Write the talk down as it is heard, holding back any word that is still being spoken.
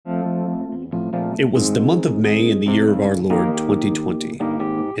It was the month of May in the year of our Lord 2020.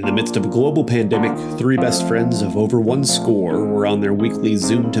 In the midst of a global pandemic, three best friends of over one score were on their weekly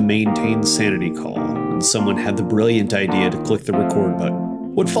Zoom to maintain sanity call when someone had the brilliant idea to click the record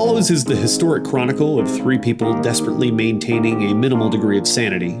button. What follows is the historic chronicle of three people desperately maintaining a minimal degree of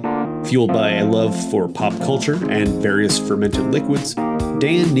sanity. Fueled by a love for pop culture and various fermented liquids,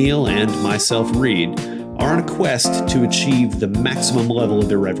 Dan, Neil, and myself, Reed, are on a quest to achieve the maximum level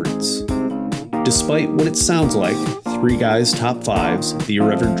of irreverence. Despite what it sounds like, Three Guys Top Fives, The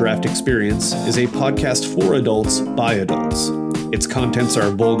Irreverent Draft Experience, is a podcast for adults by adults. Its contents are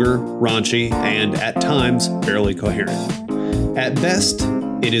vulgar, raunchy, and at times barely coherent. At best,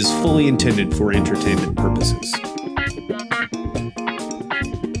 it is fully intended for entertainment purposes.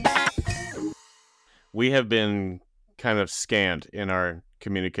 We have been kind of scant in our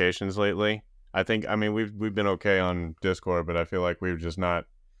communications lately. We've been okay on Discord, but I feel like we've just not.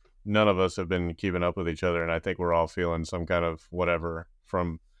 None of us have been keeping up with each other, and I think we're all feeling some kind of whatever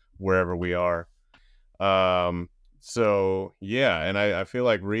from wherever we are. So yeah, and I feel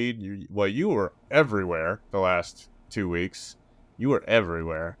like Reed, you were everywhere the last 2 weeks. You were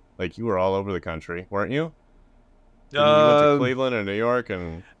everywhere, like you were all over the country, weren't you? You went to Cleveland and New York,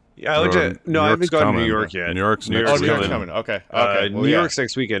 and yeah, I haven't gone to New York yet. New York's New York's coming. Okay. New York's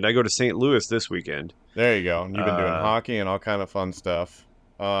next weekend. I go to St. Louis this weekend. There you go. You've been doing hockey and all kind of fun stuff.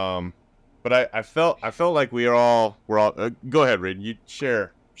 But I felt like we're all. Go ahead, Reed. You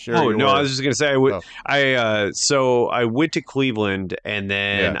share. Oh no, I was just gonna say I went to Cleveland and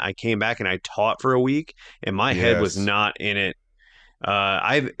then I came back and I taught for a week and my head was not in it.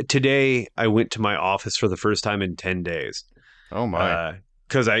 Today I went to my office for the first time in 10 days. Oh my!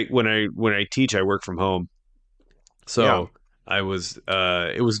 Because when I teach, I work from home, so it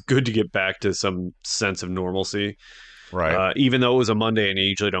was good to get back to some sense of normalcy. Right. Even though it was a Monday and I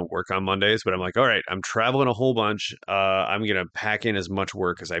usually don't work on Mondays, but I'm like, all right, I'm traveling a whole bunch. I'm going to pack in as much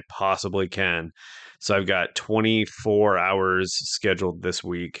work as I possibly can. So I've got 24 hours scheduled this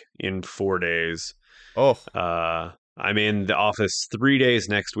week in 4 days. Oh. I'm in the office 3 days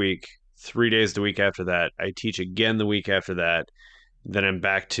next week, 3 days the week after that. I teach again the week after that. Then I'm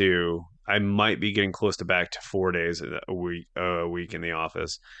back to, I might be getting close to back to 4 days a week in the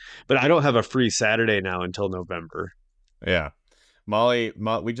office. But I don't have a free Saturday now until November. Yeah, Molly,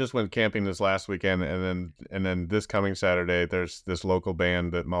 we just went camping this last weekend, and then this coming Saturday, there's this local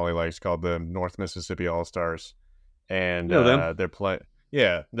band that Molly likes called the North Mississippi All Stars, and they're playing.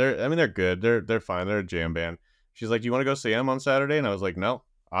 Yeah, they're good. They're fine. They're a jam band. She's like, "Do you want to go see them on Saturday?" And I was like, "No,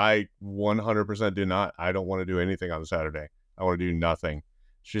 I 100% do not. I don't want to do anything on Saturday. I want to do nothing."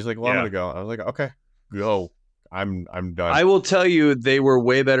 She's like, "Well, I'm gonna go." I was like, "Okay, go." I'm done. I will tell you, they were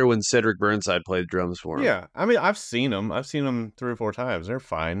way better when Cedric Burnside played drums for him. Yeah, I mean, I've seen them 3 or 4 times. They're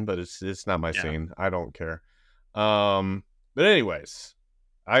fine, but it's not my scene. I don't care. But anyways,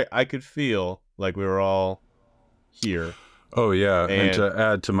 I could feel like we were all here. Oh yeah, and to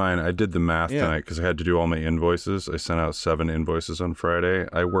add to mine, I did the math tonight because I had to do all my invoices. I sent out 7 invoices on Friday.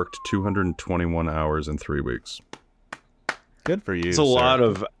 I worked 221 hours in 3 weeks. Good for you. It's a lot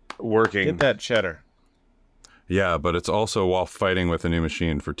of working. Get that cheddar. Yeah, but it's also while fighting with a new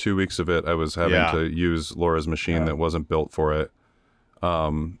machine. For 2 weeks of it, I was having to use Laura's machine that wasn't built for it.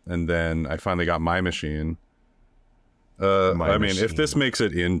 And then I finally got my machine. If this makes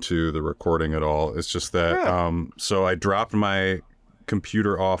it into the recording at all, it's just that, so I dropped my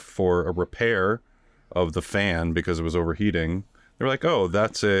computer off for a repair of the fan because it was overheating. They were like, "Oh,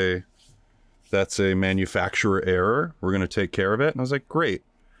 that's a manufacturer error. We're going to take care of it." And I was like, "Great."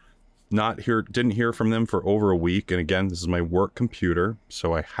 Didn't hear from them for over a week. And again, this is my work computer,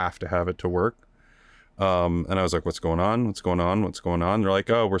 so I have to have it to work. And I was like, what's going on? They're like,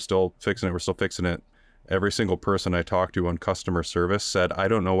 "Oh, we're still fixing it. Every single person I talked to on customer service said, "I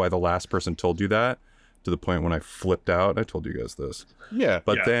don't know why the last person told you that," to the point when I flipped out. I told you guys this. Yeah.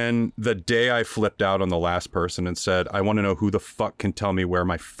 But then the day I flipped out on the last person and said, "I want to know who the fuck can tell me where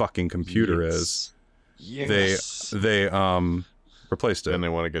my fucking computer is." Yes. They replaced it. And they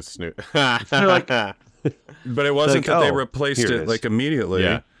want to get snoot. But it wasn't that they replaced it like immediately.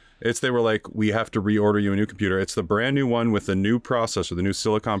 Yeah. They were like, "We have to reorder you a new computer." It's the brand new one with the new processor, the new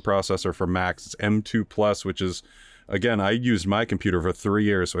Silicon processor for Macs. It's M2 Plus, which is, again, I used my computer for 3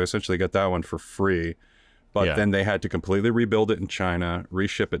 years, so I essentially got that one for free. But then they had to completely rebuild it in China,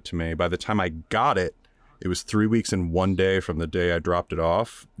 reship it to me. By the time I got it, it was 3 weeks and 1 day from the day I dropped it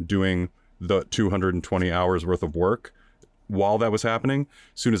off, doing the 220 hours worth of work. While that was happening,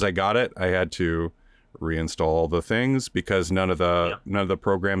 as soon as I got it, I had to reinstall the things because none of the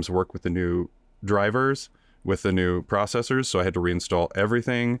programs work with the new drivers. with the new processors, so I had to reinstall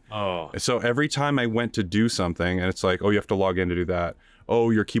everything. Oh. So every time I went to do something, and it's like, oh, you have to log in to do that. Oh,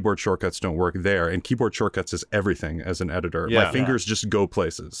 your keyboard shortcuts don't work there. And keyboard shortcuts is everything as an editor. Yeah. My fingers just go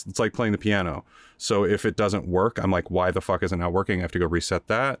places. It's like playing the piano. So if it doesn't work, I'm like, why the fuck is it not working? I have to go reset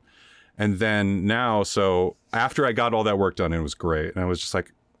that. And then now, so after I got all that work done, it was great. And I was just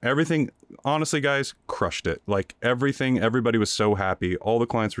like, everything, honestly, guys, crushed it. Like everything, everybody was so happy. All the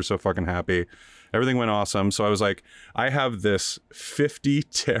clients were so fucking happy. Everything went awesome. So I was like, I have this 50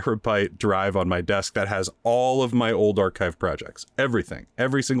 terabyte drive on my desk that has all of my old archive projects, everything,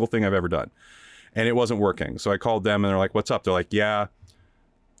 every single thing I've ever done. And it wasn't working. So I called them and they're like, what's up? They're like, yeah,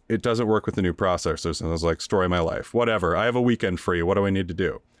 it doesn't work with the new processors. And I was like, story of my life, whatever. I have a weekend free. What do I need to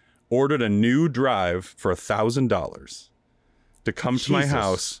do? Ordered a new drive for $1,000 to come to my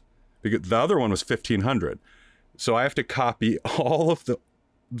house, because the other one was $1,500. So I have to copy all of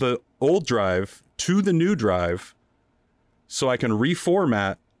the old drive to the new drive so I can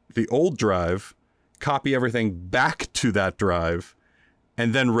reformat the old drive, copy everything back to that drive,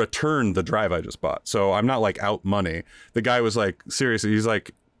 and then return the drive I just bought. So I'm not like out money. The guy was like, seriously, he's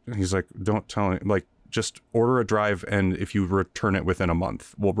like, don't tell me, like, just order a drive, and if you return it within a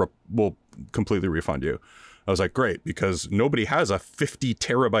month, we'll completely refund you. I was like, great, because nobody has a 50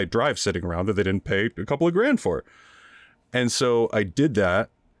 terabyte drive sitting around that they didn't pay a couple of grand for. And so I did that.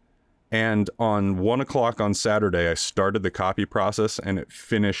 And on 1 o'clock on Saturday, I started the copy process, and it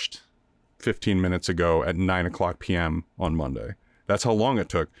finished 15 minutes ago at 9 o'clock p.m. on Monday. That's how long it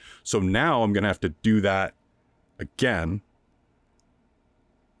took. So now I'm going to have to do that again.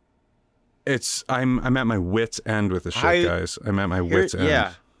 I'm at my wit's end with the shit, guys. I'm at my wit's end.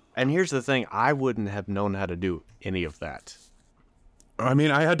 Yeah. And here's the thing, I wouldn't have known how to do any of that. I mean,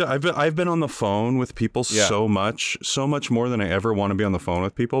 I've been on the phone with people so much more than I ever want to be on the phone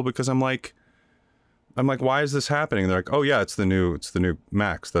with people, because I'm like, why is this happening? They're like, oh yeah, it's the new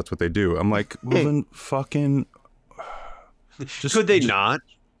Macs. That's what they do. I'm like, well then fucking Could they not?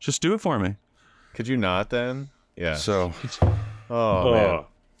 Just do it for me. Could you not then? Yeah. So man.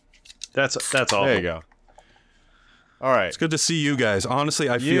 That's awful. There you go. All right. It's good to see you guys. Honestly,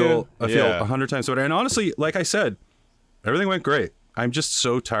 I feel 100 times better. And honestly, like I said, everything went great. I'm just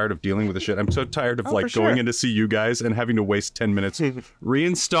so tired of dealing with the shit. I'm so tired of going in to see you guys and having to waste 10 minutes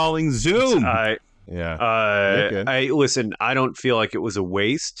reinstalling Zoom. Listen, I don't feel like it was a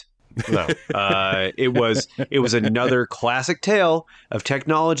waste. No. It was another classic tale of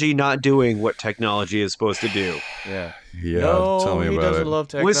technology not doing what technology is supposed to do. Yeah. Yeah. No, tell me he about doesn't it. love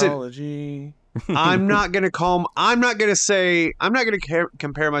technology. I'm not going to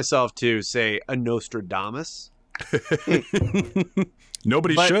compare myself to, say, a Nostradamus.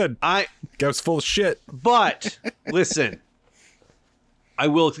 Nobody should. Guy was full of shit. But listen, I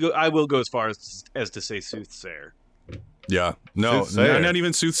will go as far as to say soothsayer. Yeah. No, not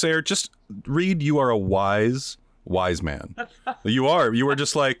even soothsayer. Just read. You are a wise man. You are. You are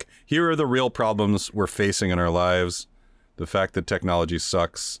just like, here are the real problems we're facing in our lives. The fact that technology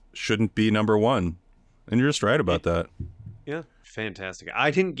sucks shouldn't be number one. And you're just right about that. Yeah. Fantastic.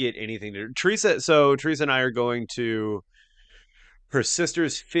 I didn't get anything to Teresa. So Teresa and I are going to her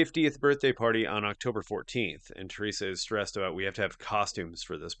sister's 50th birthday party on October 14th. And Teresa is stressed about, we have to have costumes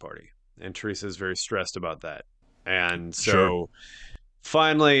for this party. And Teresa is very stressed about that. And so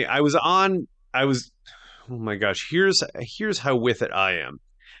finally oh my gosh, here's how with it I am.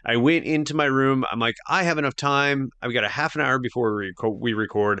 I went into my room. I'm like, I have enough time. I've got a half an hour before we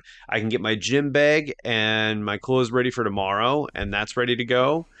record. I can get my gym bag and my clothes ready for tomorrow, and that's ready to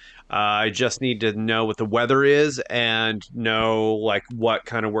go. I just need to know what the weather is and know like what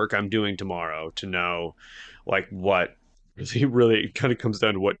kind of work I'm doing tomorrow to know like what really it kind of comes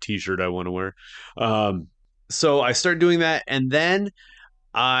down to what t-shirt I want to wear. So I start doing that, and then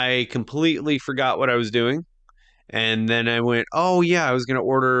I completely forgot what I was doing. And then I went, oh yeah, I was going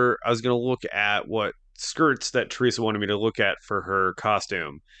to look at what skirts that Teresa wanted me to look at for her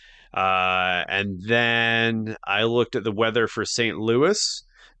costume. And then I looked at the weather for St. Louis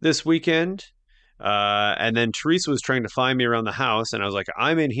this weekend. And then Teresa was trying to find me around the house, and I was like,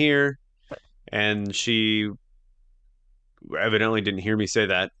 I'm in here. And she evidently didn't hear me say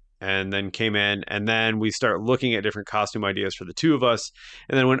that. And then came in, and then we start looking at different costume ideas for the two of us.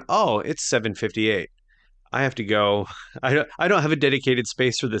 And then went, oh, it's 7:58. I have to go. I don't have a dedicated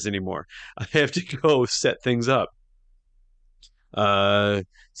space for this anymore. I have to go set things up.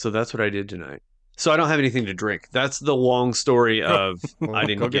 So that's what I did tonight. So I don't have anything to drink. That's the long story of I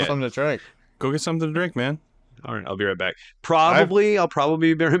didn't go get something to drink. Go get something to drink, man. All right, I'll be right back. I'll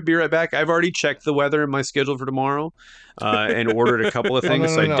probably be right back. I've already checked the weather and my schedule for tomorrow, and ordered a couple of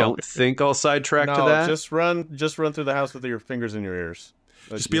things. So I don't think I'll sidetrack to that. Just run through the house with your fingers in your ears.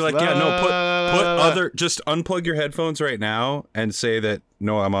 Just be like, just unplug your headphones right now and say that,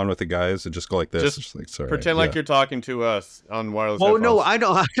 no, I'm on with the guys, and just go like this. Just like, sorry. Pretend like you're talking to us on wireless headphones. No, I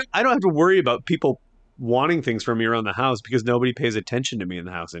don't have to worry about people wanting things from me around the house because nobody pays attention to me in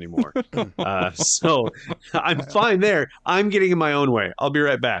the house anymore. So I'm fine there. I'm getting in my own way. I'll be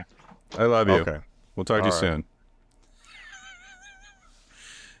right back. I love you. Okay. We'll talk to you soon.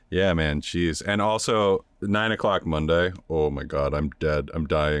 Yeah, man. Jeez. And also 9:00 Monday. Oh my God. I'm dead. I'm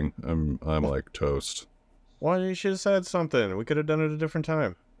dying. I'm like toast. Well, you should have said something. We could have done it a different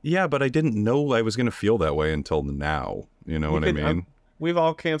time. Yeah, but I didn't know I was going to feel that way until now. You know what I mean? We've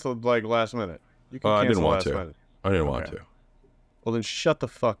all canceled like last minute. You can I didn't want last to. minute. I didn't want to. Well, then shut the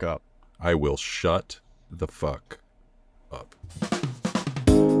fuck up. I will shut the fuck up.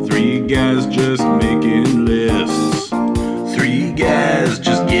 3 guys just making lists. 3 guys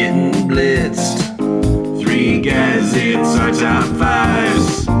just getting blitzed. 3 guys, it's our top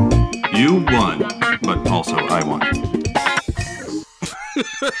 5s. You won, but also I won.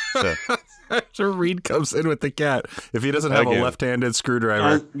 After Reed comes in with the cat, if he doesn't have a left-handed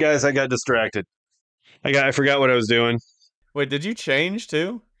screwdriver. Guys, I got distracted. I forgot what I was doing. Wait, did you change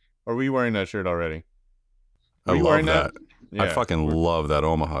too? Or were you wearing that shirt already? I love that. Yeah, I fucking love that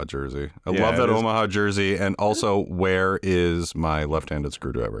Omaha jersey. I love that Omaha jersey. And also, where is my left-handed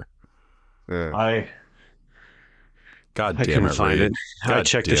screwdriver? Yeah. God I damn couldn't it, find Reed. it. I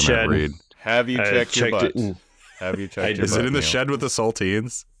checked the shed. Reed. Have you checked your butt? Have you checked your butt? Is it in the shed with the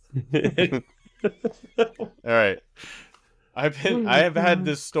saltines? All right. I have had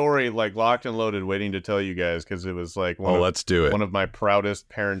this story like locked and loaded waiting to tell you guys because it was like let's do it. One of my proudest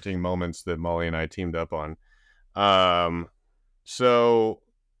parenting moments that Molly and I teamed up on. So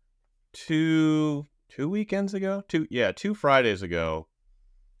 2 weekends ago, 2 Fridays ago,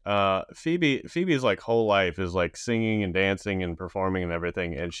 Phoebe's like whole life is like singing and dancing and performing and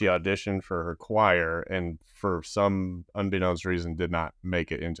everything, and she auditioned for her choir and for some unbeknownst reason did not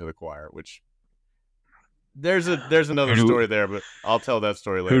make it into the choir, which there's another story there, but I'll tell that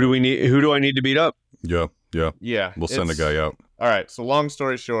story later. Who do I need to beat up? Yeah. We'll send a guy out. All right, so long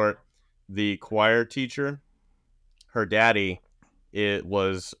story short, the choir teacher, her daddy, is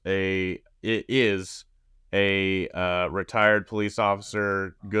a retired police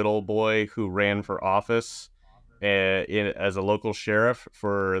officer, good old boy who ran for office as a local sheriff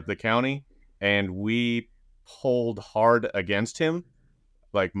for the county, and we pulled hard against him,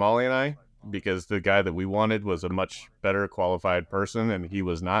 like Molly and I, because the guy that we wanted was a much better qualified person, and he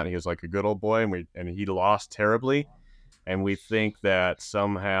was not. He was like a good old boy, and he lost terribly, and we think that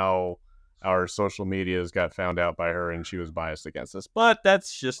somehow our social medias got found out by her, and she was biased against us. But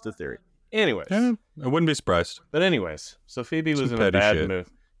that's just a theory. Anyways. Yeah, I wouldn't be surprised. But anyways, so Phoebe was in a bad mood.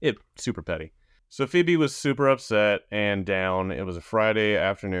 Super petty. So Phoebe was super upset and down. It was a Friday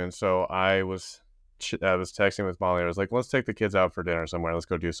afternoon, so I was texting with Molly. I was like, let's take the kids out for dinner somewhere. Let's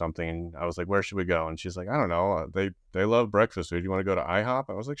go do something. And I was like, where should we go? And she's like, I don't know. They love breakfast food. You want to go to IHOP?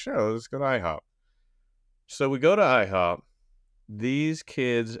 I was like, sure, let's go to IHOP. So we go to IHOP. These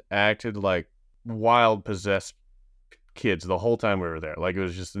kids acted like wild possessed kids the whole time we were there. Like it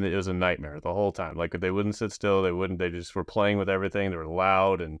was a nightmare the whole time. Like they wouldn't sit still. They just were playing with everything. They were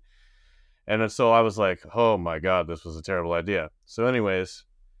loud. And so I was like, oh my God, this was a terrible idea. So anyways,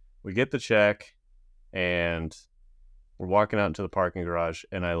 we get the check and we're walking out into the parking garage,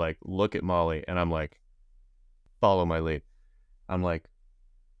 and I like look at Molly and I'm like, follow my lead. I'm like,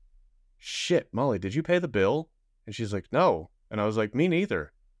 shit, Molly, did you pay the bill? And she's like, no. And I was like, me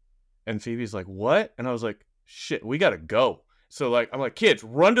neither. And Phoebe's like, what? And I was like, shit, we gotta go. So like, I'm like, kids,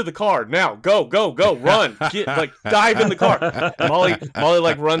 run to the car now. Go, run. Dive in the car. Molly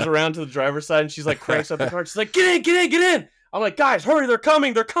like runs around to the driver's side and she's like cranks up the car. She's like, get in. I'm like, guys, hurry, they're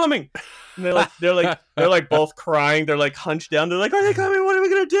coming. And they're like both crying. They're like hunched down. They're like, are they coming? What are we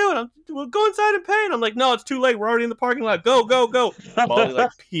gonna do? And we'll go inside and pay. And I'm like, no, it's too late. We're already in the parking lot. Go. Molly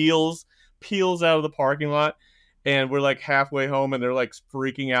like peels out of the parking lot, and we're like halfway home, and they're like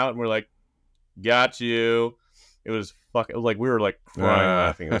freaking out, and we're like, got you. It was like we were like crying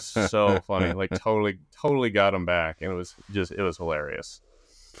laughing. It was so funny. Like totally got them back, and it was hilarious.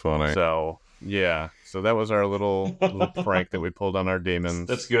 Funny. So yeah, so that was our little prank that we pulled on our demons.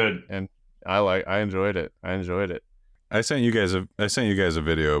 That's good, and I enjoyed it. I sent you guys a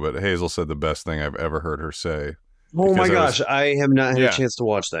video, but Hazel said the best thing I've ever heard her say. Oh my gosh, I have not had a chance to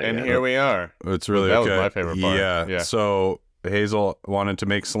watch that and yet. Here we are. It's really that was my favorite part. Yeah. So Hazel wanted to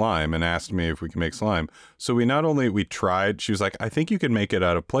make slime and asked me if we can make slime. So we tried. She was like, I think you can make it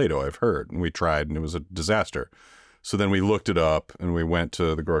out of Play-Doh, I've heard. And we tried, and it was a disaster. So then we looked it up, and we went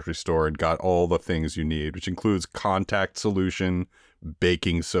to the grocery store and got all the things you need, which includes contact solution,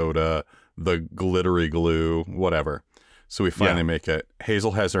 baking soda, the glittery glue, whatever. So we finally make it.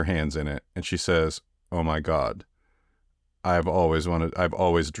 Hazel has her hands in it, and she says, oh my God, I've always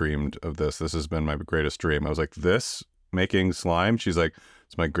dreamed of this. This has been my greatest dream. I was like, this? Making slime? She's like,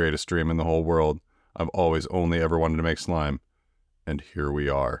 it's my greatest dream in the whole world. I've always only ever wanted to make slime. And here we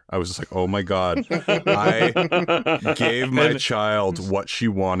are. I was just like, oh my God. I gave my child what she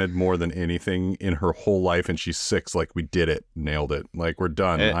wanted more than anything in her whole life, and she's 6. Like, we did it. Nailed it. Like, we're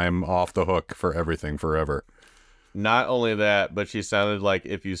done. I'm off the hook for everything forever. Not only that, but she sounded like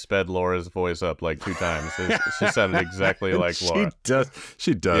if you sped Laura's voice up like 2 times. She sounded exactly like Laura.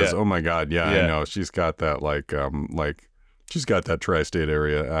 She does. Yeah. Oh my God. Yeah, I know. She's got that she's got that tri-state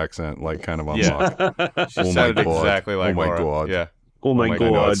area accent, like kind of on lock. She sounded exactly like Laura. Oh my God. Yeah. Oh my God. I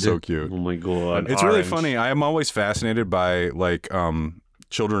know, it's so cute. Oh my God. It's really funny. I am always fascinated by like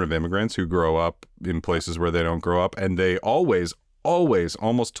children of immigrants who grow up in places where they don't grow up, and they always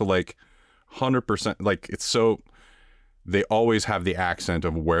almost to like 100%, like it's so, they always have the accent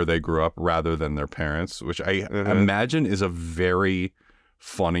of where they grew up rather than their parents, which I imagine is a very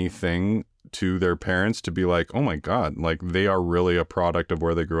funny thing to their parents to be like, oh my God, like they are really a product of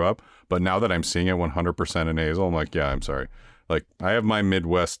where they grew up. But now that I'm seeing it 100% in Hazel, I'm like, yeah, I'm sorry. Like I have my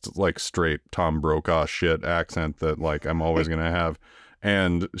Midwest, like straight Tom Brokaw shit accent that like I'm always going to have.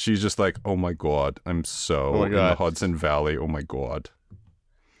 And she's just like, oh my God, I'm so in the Hudson Valley. Oh my God.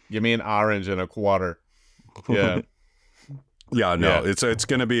 Give me an orange and a quarter. Yeah. Yeah, no, it's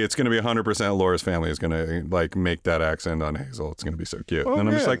gonna be 100%. Laura's family is gonna like make that accent on Hazel. It's gonna be so cute, and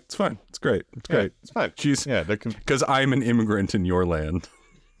I'm just like, it's fine, it's great, it's great, it's fine. She's because I'm an immigrant in your land.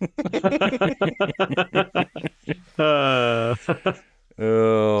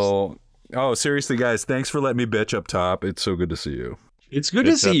 Oh, seriously, guys, thanks for letting me bitch up top. It's so good to see you. It's good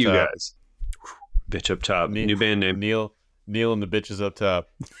to see you guys. Bitch up top, new band name. Neil and the bitches up top.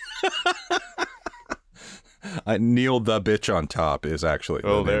 Neil the bitch on top is actually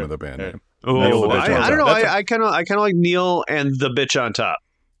the name of the band name. Oh, I don't know. I kind of like Neil and the bitch on top.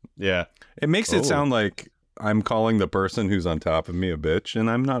 Yeah, it makes it sound like I'm calling the person who's on top of me a bitch, and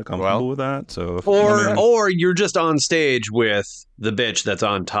I'm not comfortable with that. So, or you're just on stage with the bitch that's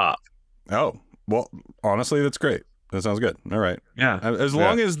on top. Oh, well, honestly, that's great. That sounds good. All right. Yeah. As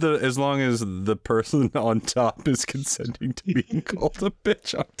long as the person on top is consenting to being called a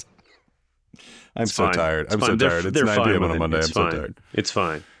bitch on top. I'm so tired. I'm so tired. It's 9 p.m. on a Monday. I'm so tired. It's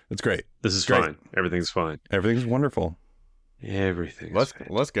fine. It's great. This is fine. Everything's fine. Everything's wonderful. Everything. Let's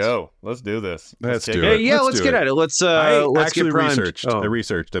go. Let's do this. Let's do it. Yeah, let's get at it. Let's actually get primed. researched. I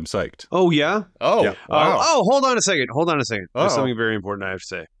researched. I'm psyched. Oh yeah. Oh. Yeah. Wow. Hold on a second. There's something very important I have to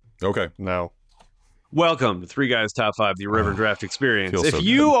say. Okay. No. Welcome to Three Guys Top 5, the River Draft Experience. Feels so If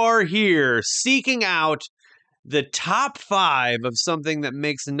you are here seeking out the top 5 of something that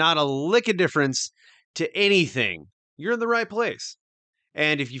makes not a lick of difference to anything, you're in the right place.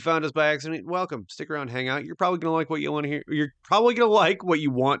 And if you found us by accident, welcome. Stick around, hang out. You're probably going to like what you want to hear. You're probably going to like what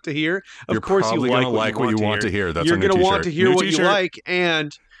you want to hear. Of course, you like what you want to hear. That's you're going to want to hear what you like,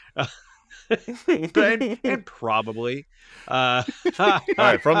 and and probably. All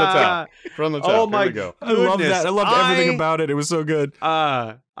right, from the top. Oh my! Here we go. I love that. I loved everything about it. It was so good.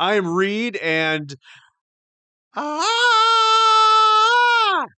 I am Reed, and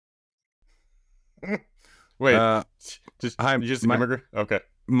Wait, hi, just immigrant? Okay.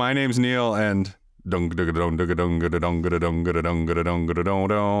 My name's Neil, and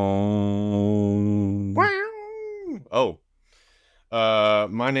Oh,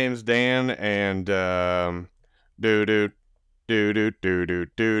 my name's Dan, and doo doo doo doo doo doo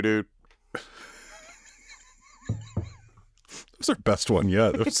doo doo. That was our best one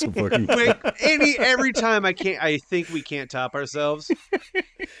yet. That was so fucking. Wait, every time I think we can't top ourselves.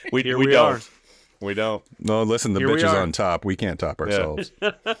 We don't. We don't. No, listen, the bitch is on top. We can't top ourselves.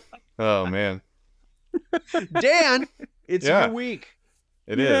 Oh man, Dan, it's your week.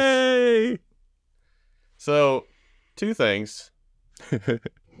 It is. So, 2 things.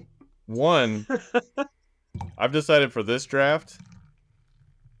 One, I've decided for this draft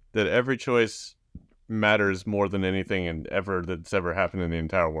that every choice matters more than anything that's ever happened in the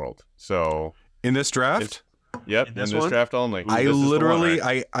entire world. So in this draft, in this draft only. I literally,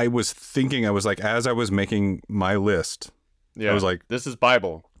 I was thinking, I was like, as I was making my list, I was like, this is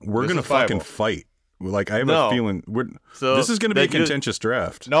Bible. We're gonna fucking fight. Like I have No. a feeling So this is going to be a contentious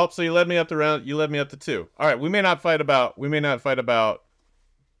draft. Nope. So you led me up to 2. All right. We may not fight about.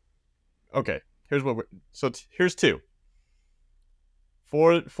 Okay. Here's 2.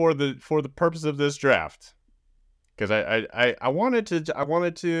 For the purpose of this draft, because I wanted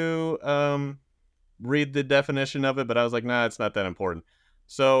to read the definition of it, but I was like, nah, it's not that important.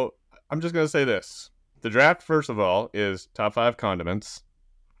 So I'm just gonna say this: the draft, first of all, is top 5 condiments,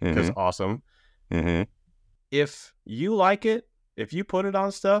 because awesome. Mm-hmm. If you like it, if you put it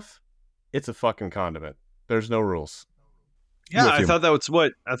on stuff, it's a fucking condiment. There's no rules. Yeah, I thought that's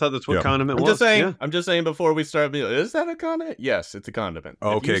what condiment was. I'm just saying before we start, is that a condiment? Yes, it's a condiment.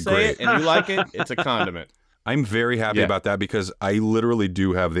 Okay, if you say great. it and you like it, it's a condiment. I'm very happy about that because I literally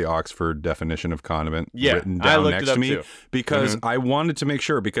do have the Oxford definition of condiment written down next to me because I wanted to make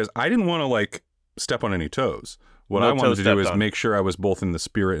sure, because I didn't want to like step on any toes. What I wanted to do is make sure I was both in the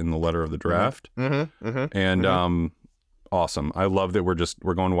spirit and the letter of the draft. And awesome. I love that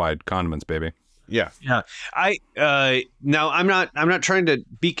we're going wide. Condiments, baby. Yeah. Now I'm not trying to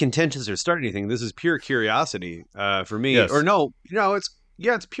be contentious or start anything. This is pure curiosity for me. Yes. Or no,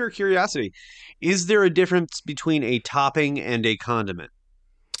 it's pure curiosity. Is there a difference between a topping and a condiment?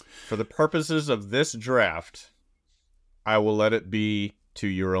 For the purposes of this draft, I will let it be to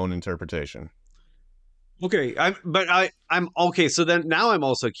your own interpretation. Okay, I'm okay. So then now I'm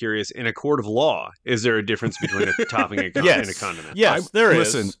also curious. In a court of law, is there a difference between a topping and a condiment? Yes, there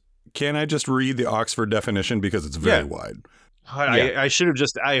is. Listen, can I just read the Oxford definition because it's very wide? I should have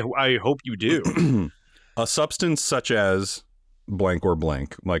just. I hope you do. A substance such as blank or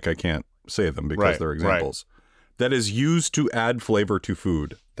blank, like I can't say them because they're examples, that is used to add flavor to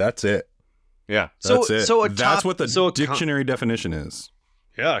food. That's it. Yeah, that's it. That's what the dictionary definition is.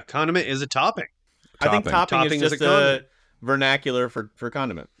 Yeah, condiment is a topping. I think topping is just a vernacular for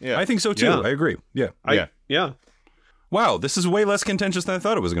condiment. Yeah, I think so too. I agree. Yeah. Yeah. Wow, this is way less contentious than I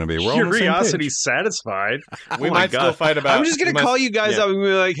thought it was going to be. We're all on the same Curiosity page. Satisfied. We might still fight about. I'm just going to call you guys up and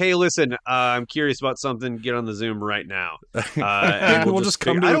be like, "Hey, listen, I'm curious about something. Get on the Zoom right now." And we'll just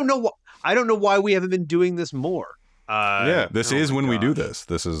come to. I don't know why we haven't been doing this more. This is when we do this.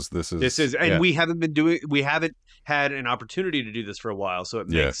 This is, and we haven't had an opportunity to do this for a while, so it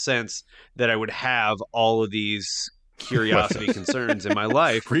makes sense that I would have all of these curiosity concerns in my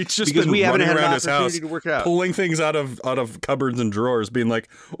life. Reed's just because been we haven't had an around his opportunity house, to work it out. pulling things out of cupboards and drawers, being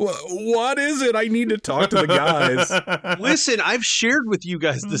like, "What is it? I need to talk to the guys." Listen, I've shared with you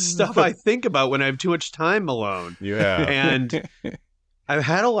guys the stuff I think about when I have too much time alone. You have, and I've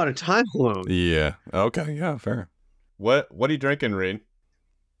had a lot of time alone. Yeah. Okay. Yeah. Fair. What are you drinking, Reed?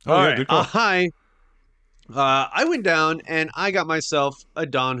 All right. Good call. I went down and I got myself a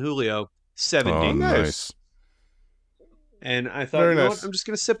Don Julio 70. Oh, nice. And I thought, you know what? I'm just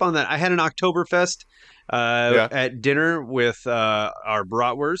going to sip on that. I had an Oktoberfest at dinner with our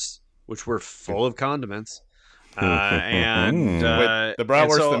bratwursts, which were full of condiments. And wait, the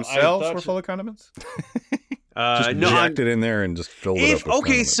bratwursts themselves were full of condiments? Just jacked it in there and just filled it up with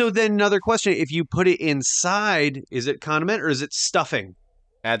condiments. So then another question. If you put it inside, is it condiment or is it stuffing?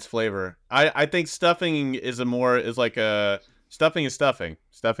 Adds flavor. I think stuffing is stuffing is stuffing.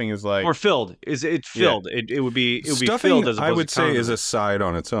 Stuffing is like or filled. Is it filled? Yeah. It would be stuffing, filled as opposed I would to say is a side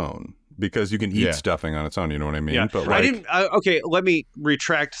on its own because you can eat stuffing on its own. You know what I mean? Yeah. But I didn't. Okay, let me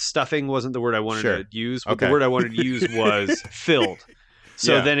retract. Stuffing wasn't the word I wanted to use. But the word I wanted to use was filled.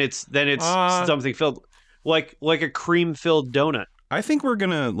 So then it's something filled, like a cream filled donut. I think we're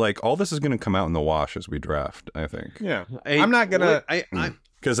gonna all this is gonna come out in the wash as we draft. I think. Yeah, I'm not gonna.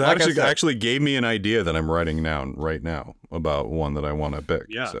 Because that actually gave me an idea that I'm writing down right now about one that I want to pick.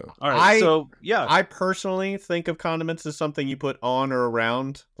 Yeah. So. All right. I personally think of condiments as something you put on or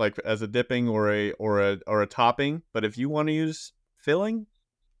around, like as a dipping or a topping. But if you want to use filling,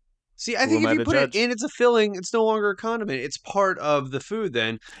 I think if you put it in, it's a filling. It's no longer a condiment. It's part of the food.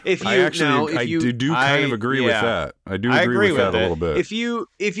 Then, if you I do kind of agree with that. I do agree with that a little bit. If you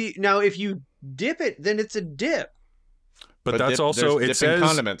dip it, then it's a dip. But that's also it says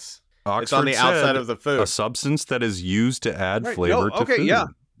condiments. Oxford it's on the outside of the food. A substance that is used to add flavor to food. Yeah,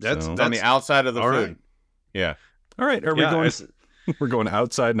 that's on the outside of the food. Right. Yeah. All right. Are we going? We're going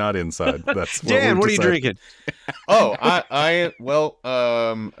outside, not inside. That's Dan. What are you drinking? Molly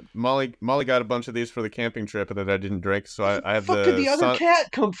got a bunch of these for the camping trip that I didn't drink, so I have Where did the other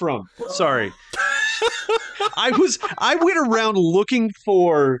cat come from? Sorry. I went around looking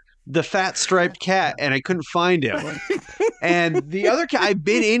for the fat striped cat and I couldn't find him. And the other cat, I've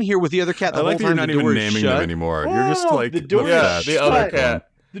been in here with the other cat the whole time. You're not even naming them anymore. You're just like the door. The other cat.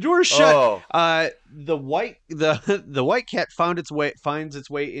 The door is shut. Oh. The white cat finds its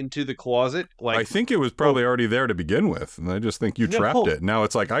way into the closet. Like I think it was probably already there to begin with, and I just think you trapped it. Now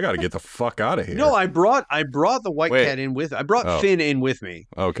it's like I got to get the fuck out of here. No, I brought the white cat in with. I brought Finn in with me.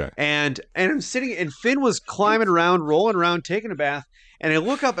 Okay. And I'm sitting, and Finn was climbing around, rolling around, taking a bath, and I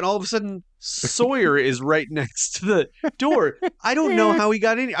look up, and all of a sudden Sawyer is right next to the door. I don't know how he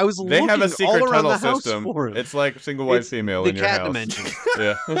got in. I was looking have a secret all around tunnel the house system. for him. It's like single white female in your house. The cat dimension.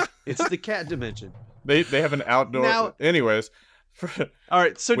 Yeah. It's the cat dimension. They have an outdoor. Now, anyways. All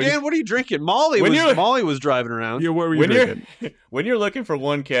right. So Dan, what are you drinking? Molly was driving around. Yeah, what were you drinking? When you're looking for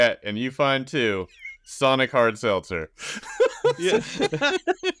one cat and you find two, Sonic Hard Seltzer. Yeah.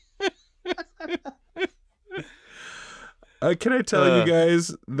 Can I tell you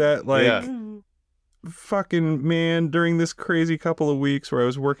guys that fucking man, during this crazy couple of weeks where I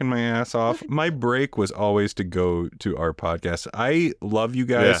was working my ass off, my break was always to go to our podcast. I love you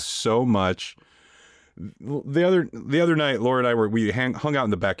guys so much. The other night, Laura and I hung out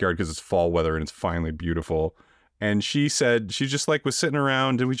in the backyard because it's fall weather and it's finally beautiful. And she said, she just was sitting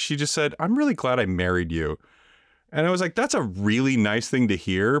around and she just said, "I'm really glad I married you." And I was like, that's a really nice thing to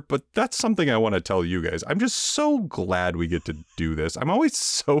hear, but that's something I want to tell you guys. I'm just so glad we get to do this. I'm always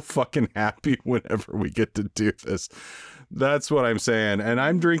so fucking happy whenever we get to do this. That's what I'm saying. And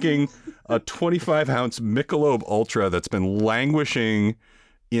I'm drinking a 25-ounce Michelob Ultra that's been languishing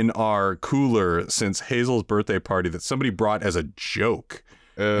in our cooler since Hazel's birthday party that somebody brought as a joke.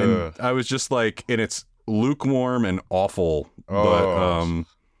 And I was just like, and it's lukewarm and awful, but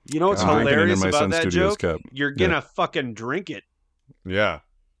you know what's hilarious about that joke? Cup. You're gonna fucking drink it. Yeah.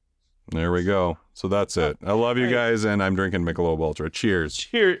 There we go. So that's it. I love you guys, and I'm drinking Michelob Ultra. Cheers.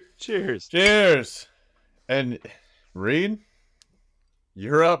 Cheers. Cheers. And Reed,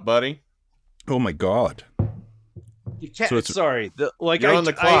 you're up, buddy. Oh my God. You can't. So sorry. You're on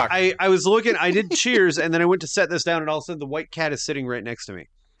the clock. I was looking. I did cheers, and then I went to set this down, and all of a sudden the white cat is sitting right next to me.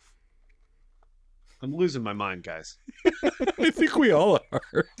 I'm losing my mind, guys. I think we all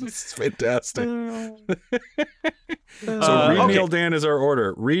are. This is fantastic. So Reed, Neil, Dan is our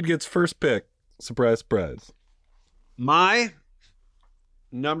order. Reed gets first pick. Surprise, surprise. My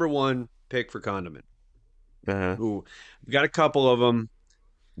number one pick for condiment. Ooh, we've got a couple of them.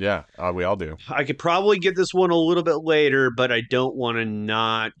 Yeah, we all do. I could probably get this one a little bit later, but I don't want to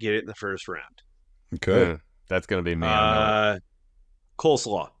not get it in the first round. Okay. That's going to be me.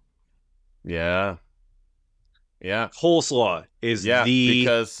 Coleslaw. Yeah. Yeah. Coleslaw is the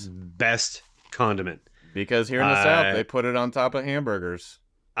because best condiment. Because here in the South, they put it on top of hamburgers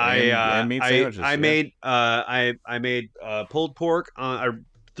and meat sandwiches. I made pulled pork. I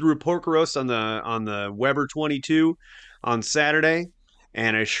threw a pork roast on the Weber 22 on Saturday,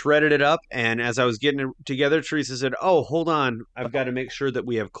 and I shredded it up. And as I was getting it together, Teresa said, "Oh, hold on, I've got to make sure that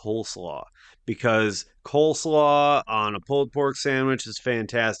we have coleslaw, because coleslaw on a pulled pork sandwich is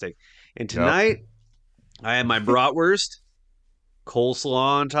fantastic." And tonight, I had my bratwurst,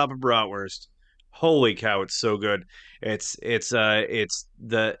 coleslaw on top of bratwurst. Holy cow, it's so good. And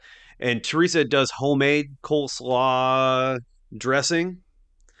Teresa does homemade coleslaw dressing.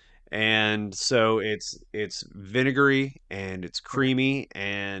 And so it's vinegary and it's creamy,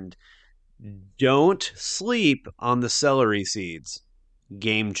 and don't sleep on the celery seeds.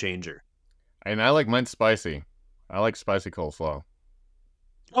 Game changer. And I like mine spicy. I like spicy coleslaw.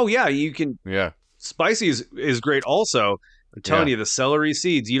 Oh yeah, you can. Yeah. Spicy is great also. I'm telling you, the celery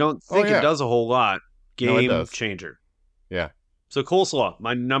seeds, you don't think it does a whole lot. Game changer. Yeah. So coleslaw,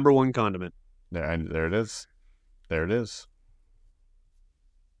 my number one condiment. There it is. There it is.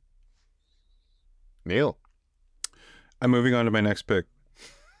 Neil. I'm moving on to my next pick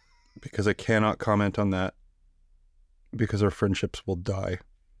because I cannot comment on that because our friendships will die.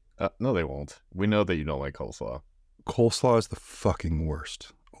 No, they won't. We know that you don't like coleslaw. Coleslaw is the fucking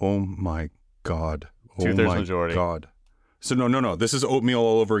worst. Oh my God. Oh Two-thirds majority. God. So no. This is oatmeal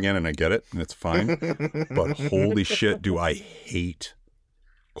all over again, and I get it, and it's fine. But holy shit, do I hate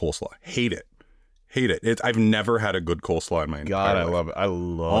coleslaw. Hate it. I've never had a good coleslaw in my entire life. I love it. I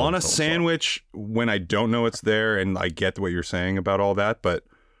love on a coleslaw. sandwich when I don't know it's there, and I get what you're saying about all that, but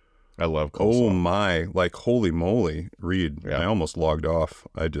I love coleslaw. Oh my, like holy moly, Reed. Yeah. I almost logged off.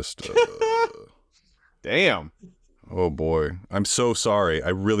 I just Damn. Oh boy. I'm so sorry. I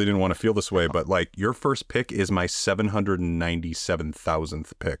really didn't want to feel this way, but like your first pick is my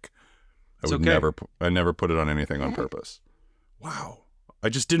 797,000th pick. I never put it on anything on purpose. Wow. I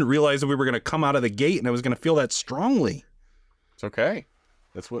just didn't realize that we were going to come out of the gate and I was going to feel that strongly. It's okay.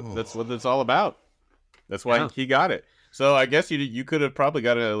 That's what it's all about. That's why he got it. So I guess you could have probably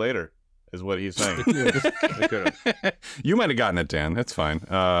got it later. is what he's saying. You might have gotten it, Dan. That's fine.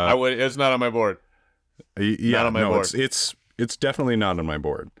 I would. It's not on my board. Yeah, not on my board. It's definitely not on my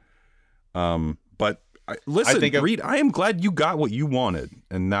board. But listen, Reed, I am glad you got what you wanted,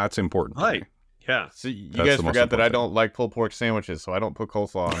 and that's important. Right. Yeah. So you guys forgot that I don't like pulled pork sandwiches, so I don't put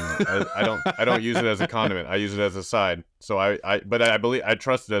coleslaw on. I don't use it as a condiment. I use it as a side. So but I believe I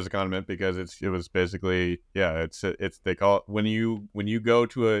trust it as a condiment because it was basically it's they call it when you go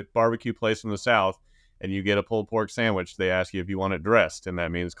to a barbecue place in the South and you get a pulled pork sandwich, they ask you if you want it dressed, and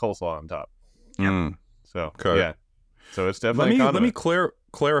that means coleslaw on top. Mm. So okay. yeah, so it's definitely let me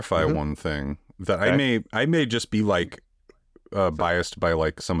clarify one thing that okay. I may just be like. Biased by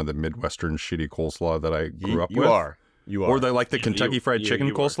like some of the Midwestern shitty coleslaw that I grew up with. You are. Or the Kentucky Fried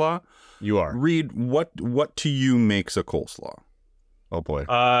Chicken coleslaw. You are. Reed, what to you makes a coleslaw? Oh boy.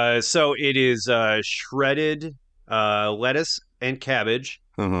 So it is shredded lettuce and cabbage,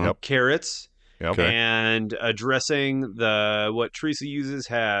 carrots, and a dressing. What Teresa uses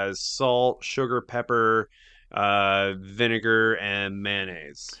has salt, sugar, pepper, vinegar, and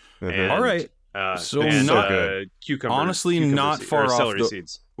mayonnaise. And, all right. So cucumber. Honestly, not far off. Celery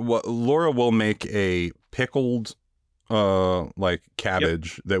seeds. What Laura will make a pickled, like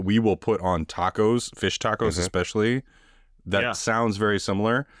cabbage that we will put on tacos, fish tacos especially. That sounds very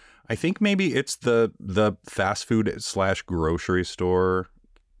similar. I think maybe it's the fast food / grocery store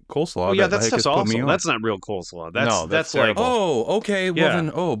coleslaw. Oh yeah, that stuff's awesome. That's not real coleslaw. That's like okay. Well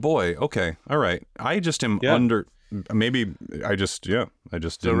then, oh boy. Okay, all right. I just am under. Maybe I just didn't know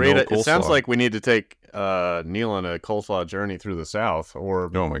coleslaw. It sounds like we need to take Neil on a coleslaw journey through the South, or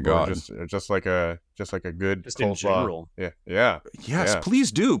oh my god, just like a good just coleslaw. In general. Yes,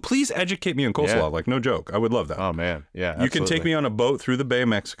 please do. Please educate me on coleslaw. Like no joke, I would love that. Oh man, yeah. You can take me on a boat through the Bay of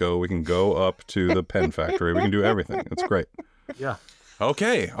Mexico. We can go up to the pen factory. We can do everything. It's great. Yeah.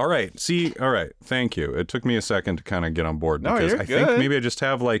 Okay. All right. All right. Thank you. It took me a second to kind of get on board because I think maybe I just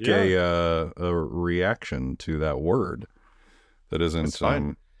have like a reaction to that word that isn't. That's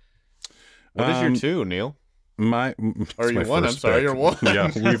fine. What is your two, Neil? Or your one? I'm sorry, your one. Yeah,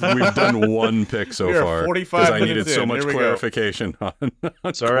 we've done one pick so far 45 because I minutes needed so in. much clarification on.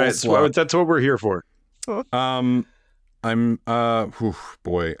 It's all right. That's what we're here for. I'm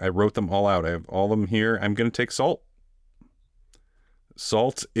boy, I wrote them all out. I have all of them here. I'm gonna take salt.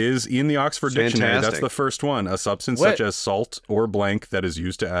 Salt is in the Oxford Dictionary. That's the first one. A substance such as salt or blank that is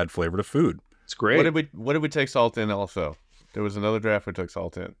used to add flavor to food. It's great. What did we take salt in also? There was another draft we took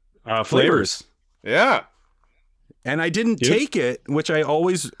salt in. Flavors. Yeah. And I didn't take it, which I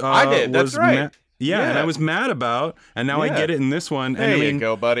always I did. That's right. And I was mad about, and now I get it in this one. There you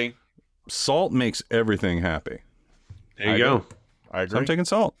go, buddy. Salt makes everything happy. There you go. I agree. So I'm taking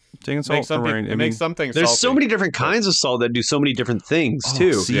salt. It makes something There's salty. so many different kinds of salt that do so many different things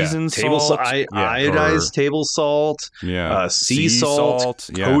too. Seasoned salt, iodized table salt, sea salt,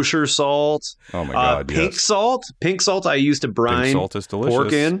 kosher salt. Oh my god! Pink salt. Pink salt I used to brine pink salt is delicious.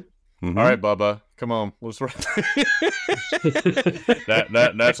 Pork in. Mm-hmm. All right, Bubba, come on. Let's run.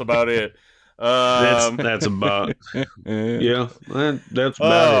 That's about it. That's about that's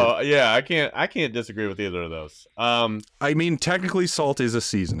about it. Yeah, I can't disagree with either of those. I mean, technically salt is a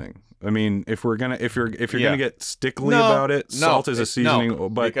seasoning. I mean, if you're gonna get stickly about it, salt is a seasoning,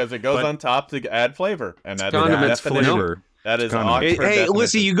 but because it goes on top to add flavor, and that's flavor. That is hey,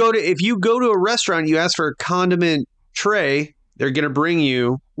 listen, if you go to a restaurant, you ask for a condiment tray, they're gonna bring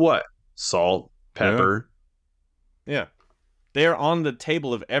you what? Salt, pepper. Yeah. They are on the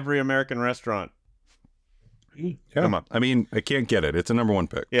table of every American restaurant. Yeah. Come on. I mean, I can't get it. It's a number one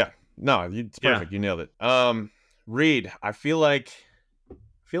pick. Yeah. No, it's perfect. You nailed it. Reed, I feel like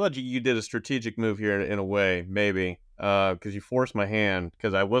you did a strategic move here in a way, maybe, because you forced my hand.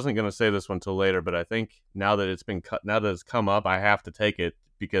 Because I wasn't going to say this one till later, but I think now that it's come up, I have to take it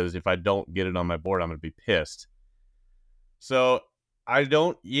because if I don't get it on my board, I'm going to be pissed. So I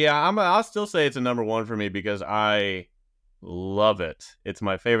don't. Yeah, I'll still say it's a number one for me because I love it. It's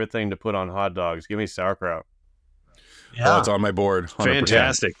my favorite thing to put on hot dogs. Give me sauerkraut. Yeah. Oh, it's on my board. 100%.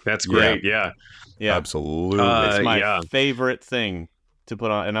 Fantastic. That's great. Yeah. Absolutely. It's my favorite thing to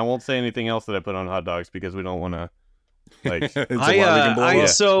put on, and I won't say anything else that I put on hot dogs because we don't want to. Like,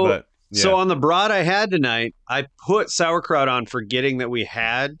 So on the brat I had tonight, I put sauerkraut on, forgetting that we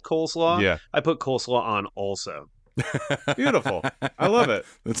had coleslaw. Yeah. I put coleslaw on also. Beautiful. I love it.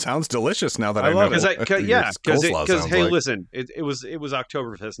 It sounds delicious now that I know. Because hey, listen, it was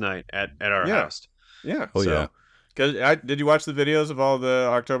Oktoberfest night at our house. Yeah. Oh yeah. Because did you watch the videos of all the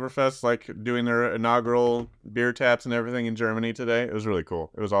Oktoberfest like doing their inaugural beer taps and everything in Germany today? It was really cool.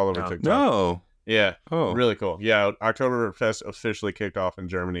 It was all over TikTok. No. Yeah. Oh. Really cool. Yeah, Oktoberfest officially kicked off in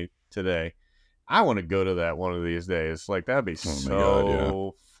Germany today. I want to go to that one of these days. Like, that'd be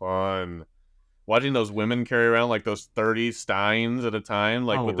fun. Watching those women carry around like those 30 steins at a time,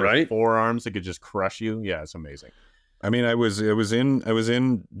 like with their forearms that could just crush you. Yeah, it's amazing. I mean, I was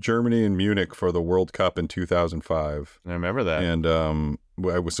in Germany and Munich for the World Cup in 2005. I remember that. And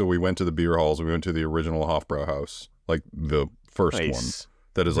so we went to the beer halls. We went to the original Hofbrauhaus, like the first one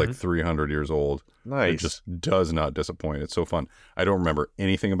that is like 300 years old. Nice. It just does not disappoint. It's so fun. I don't remember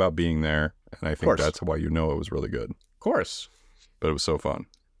anything about being there, and I think that's why it was really good. Of course. But it was so fun.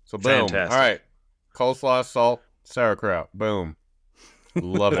 So boom. Fantastic. All right. Coleslaw, salt, sauerkraut. Boom.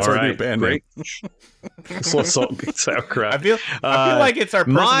 Love it. That's our new band name. Salt, sauerkraut. I feel like it's our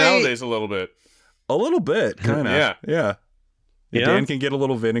personalities a little bit. A little bit, kind of. Yeah. Dan can get a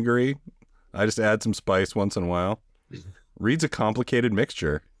little vinegary. I just add some spice once in a while. Reed's a complicated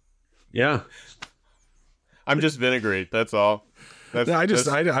mixture. Yeah. I'm just vinegary. That's all. I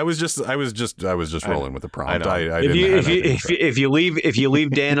was just rolling with the prompt. If you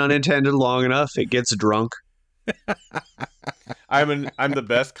leave Dan unattended long enough, it gets drunk. I'm the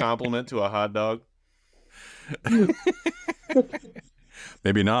best compliment to a hot dog.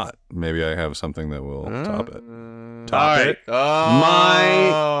 Maybe not. Maybe I have something that will top it. Top it.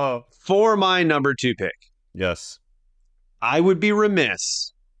 Oh. For my number 2 pick. Yes. I would be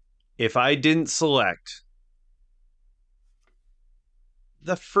remiss if I didn't select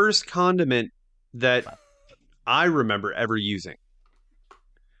the first condiment that I remember ever using.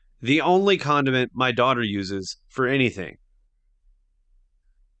 The only condiment my daughter uses for anything.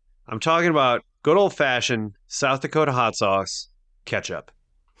 I'm talking about good old-fashioned South Dakota hot sauce, ketchup.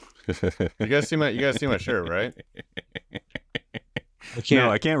 You guys see my shirt, right?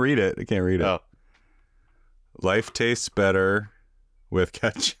 I can't read it. Oh. Life tastes better with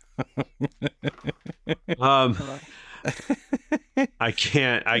ketchup. I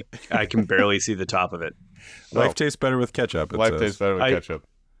can't. I can barely see the top of it. Life tastes better with ketchup. Life tastes better with ketchup.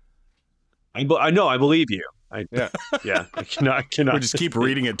 I know. I believe you. Yeah. I cannot. We'll just keep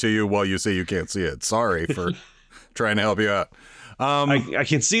reading it to you while you say you can't see it. Sorry for trying to help you out. I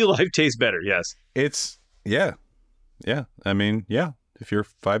can see life tastes better. Yes. It's yeah. I mean, yeah. If you're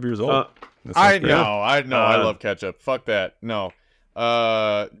 5 years old, I love ketchup. Fuck that. No.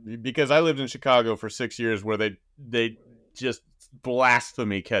 Because I lived in Chicago for 6 years where they just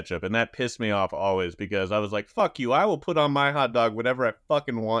blasphemy ketchup, and that pissed me off always because I was like, fuck you, I will put on my hot dog whatever I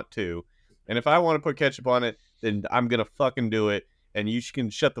fucking want to, and if I want to put ketchup on it, then I'm gonna fucking do it, and you can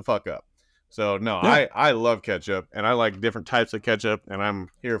shut the fuck up. So no, I love ketchup, and I like different types of ketchup, and I'm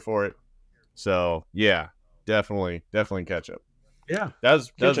here for it. So yeah, definitely ketchup. Yeah, that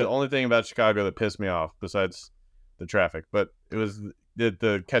was the only thing about Chicago that pissed me off besides the traffic, but it was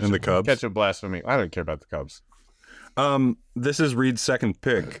the ketchup and the Cubs. Ketchup blasphemy. I don't care about the Cubs. This is Reed's second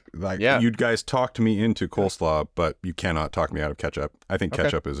pick. You guys talked me into coleslaw, but you cannot talk me out of ketchup. I think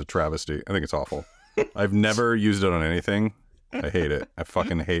ketchup is a travesty. I think it's awful. I've never used it on anything. I hate it. I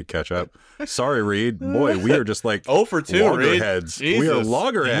fucking hate ketchup. Sorry, Reed. Boy, we are just like 0 for 2 loggerheads. We are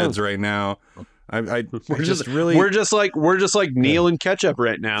loggerheads right now. We're just like Neil and ketchup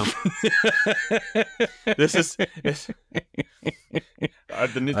right now. This is the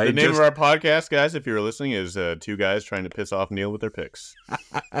name of our podcast, guys. If you're listening, is 2 guys trying to piss off Neil with their picks.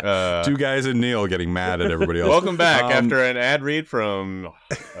 2 guys and Neil getting mad at everybody else. Welcome back after an ad read from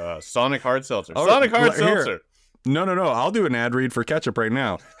Sonic Hard Seltzer. Sonic Hard Seltzer. No. I'll do an ad read for ketchup right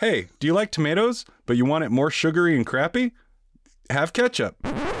now. Hey, do you like tomatoes, but you want it more sugary and crappy? Have ketchup.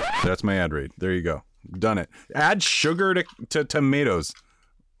 That's my ad read. There you go. Done it. Add sugar to tomatoes.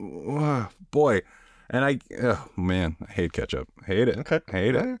 Boy. And I hate ketchup. Hate it. Okay.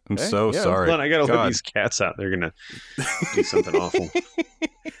 Hate it. I'm so sorry. Hold on, I gotta let these cats out. They're gonna do something awful.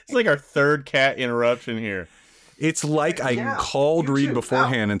 It's like our 3rd cat interruption here. It's like I called Reed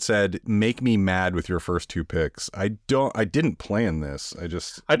beforehand and said, "Make me mad with your first 2 picks." I didn't plan this. I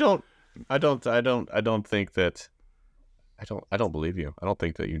don't think that. I don't believe you. I don't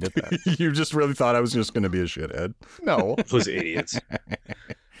think that you did that. You just really thought I was just going to be a shithead. No. Those idiots.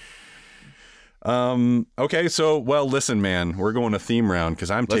 Okay, so, listen, man. We're going to theme round because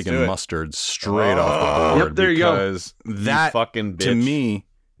I'm taking mustard straight off the board. Yep, there you go. Because that, fucking bitch. To me,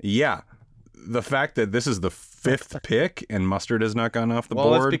 the fact that this is the 5th pick and mustard has not gone off the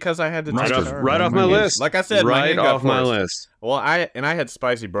board. Well, it's because I had to right off my list. Like I said, right off my list. Well, I had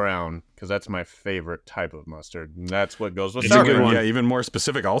spicy brown because that's my favorite type of mustard. And that's what goes with sour cream. Yeah, even more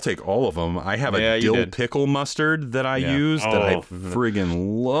specific. I'll take all of them. I have a dill pickle mustard that I use that I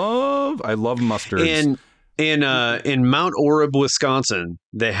friggin' love. I love mustards. in Mount Orab, Wisconsin,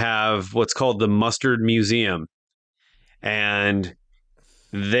 they have what's called the Mustard Museum, and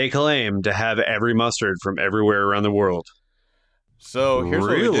they claim to have every mustard from everywhere around the world. So here's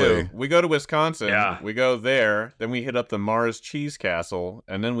what we do. Really? We go to Wisconsin. Yeah. We go there. Then we hit up the Mars Cheese Castle,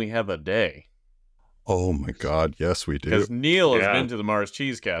 and then we have a day. Oh my God! Yes, we do. Because Neil has Yeah. been to the Mars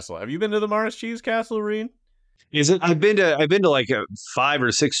Cheese Castle. Have you been to the Mars Cheese Castle, Reed? Is it? I've been to like 5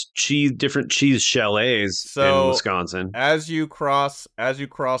 or 6 different cheese chalets in Wisconsin. As you cross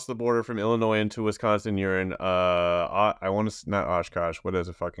the border from Illinois into Wisconsin, you're in I want to not Oshkosh. What is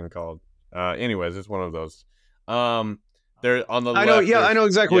it fucking called? Anyways, it's one of those. There on the I left. know. Yeah, I know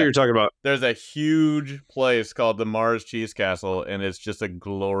exactly what you're talking about. There's a huge place called the Mars Cheese Castle, and it's just a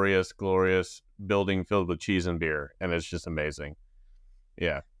glorious, glorious building filled with cheese and beer, and it's just amazing.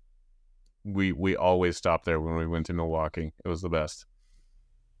 Yeah. We always stopped there when we went to Milwaukee. It was the best.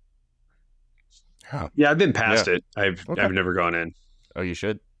 Yeah, I've been past it. I've Okay. never gone in. Oh, you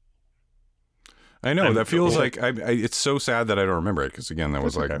should. I know that feels like it's so sad that I don't remember it because again, that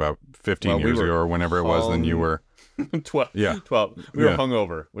was That's like okay. about 15 Well, we years were ago or whenever it was. Then you were 12. Yeah. 12. We were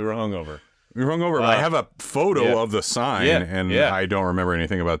hungover. We were hungover. we were hungover. I have a photo yeah. of the sign, Yeah, and yeah. I don't remember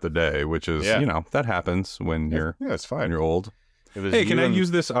anything about the day, which is that happens when you're it's fine. when you're old. It was Hey, can you I and-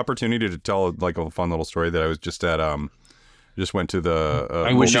 use this opportunity to tell like a fun little story that I was just at just went to the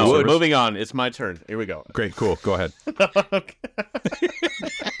I wish you postal would. service. Moving on. It's my turn. Here we go. Great, cool. Go ahead.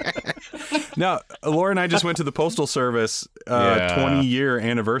 Now, Laura and I just went to the Postal Service 20-year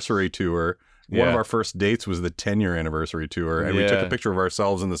anniversary tour. One of Yeah. our first dates was the 10-year anniversary tour, and we took Yeah. a picture of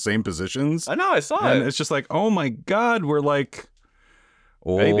ourselves in the same positions. I know. I saw And it. it's just like, oh my God, we're like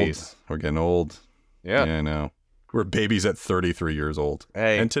old. Babies. We're getting old. Yeah. I know. We're babies at 33 years old.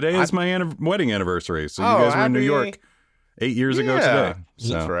 Hey, And today is my wedding anniversary. So you Oh, guys were in New happy- York 8 years ago Yeah. today.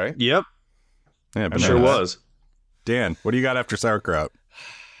 So, That's right. Yep, Yeah, I'm sure was. Dan, what do you got after sauerkraut?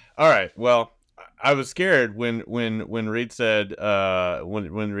 All right. Well, I was scared when Reed said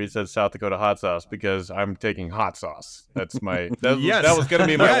when Reed said South Dakota hot sauce because I'm taking hot sauce. That's my that was going to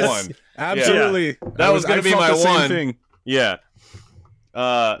be my one. Absolutely. That was gonna be felt my the same one. thing. Yeah.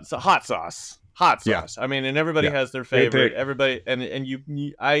 So hot sauce. Hot Yeah. sauce. I mean, and everybody Yeah. has their Great favorite. pick. Everybody and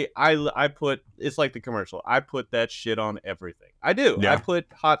I put it's like the commercial. I put that shit on everything. I do. Yeah. I put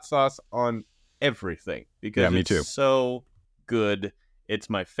hot sauce on everything because Yeah, me it's too. so good. It's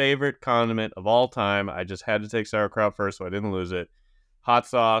my favorite condiment of all time. I just had to take sauerkraut first, so I didn't lose it. Hot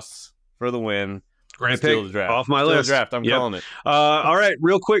sauce for the win. Great Steal pick. the draft. Off my Steal list. The draft. I'm Yep. calling it. All right,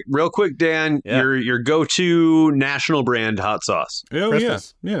 real quick, Dan. Yeah. Your go-to national brand hot sauce. Oh,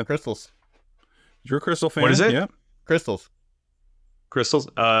 Crystals. yeah. Crystals. You're a Crystal fan? What is it? Yeah. Crystals. Crystals.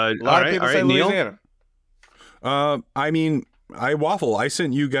 A lot of people say Neil. Louisiana. I mean, I waffle. I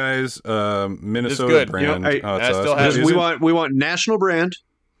sent you guys Minnesota good. brand You know, hot I sauce. still have- Is We it- want national brand.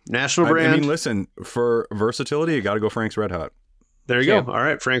 National I brand. mean, listen, for versatility, you got to go Frank's Red Hot. there you Yeah. go. All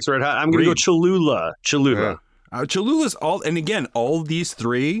right, Frank's Red Hot. I'm going to go Reed. Cholula. Yeah. Cholula's all, and again, all these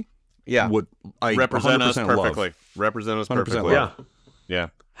three Yeah. would I Represent us 100% love. perfectly. Represent us 100% perfectly. love. Yeah.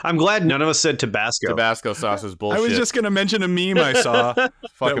 I'm glad none of us said Tabasco. Tabasco sauce is bullshit. I was just going to mention a meme I saw that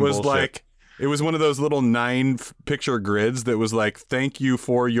Fucking was bullshit. like, it was one of those little 9 picture grids that was like, thank you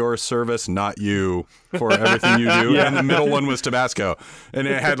for your service, not you for everything you do. Yeah. And the middle one was Tabasco. And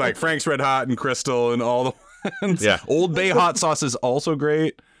it had like Frank's Red Hot and Crystal and all the ones. Yeah. Old Bay hot sauce is also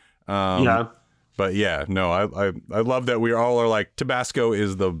great. Yeah. But yeah, no, I love that we all are like, Tabasco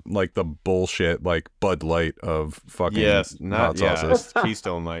is the bullshit, like Bud Light of fucking Yes, hot not sauces. it's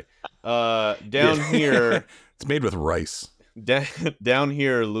Keystone Light. Down here, It's made with rice. down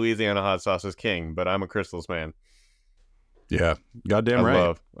here, Louisiana hot sauce is king, but I'm a Crystals man. Yeah, goddamn I right.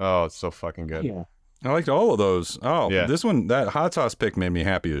 love. Oh, it's so fucking good. Yeah. I liked all of those. Oh, Yeah. this one, that hot sauce pick made me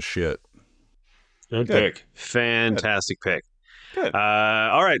happy as shit. Good pick. Fantastic pick. Good.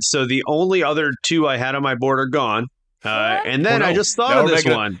 All right, so the only other 2 I had on my board are gone. And then Oh, no. I just thought Now of we're this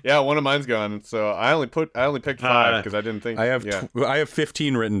making it- one. Yeah, one of mine's gone. So I only picked 5 because I didn't think I have Yeah. I have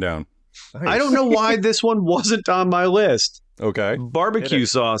 15 written down. I don't know why this one wasn't on my list. Okay, Barbecue Hit it.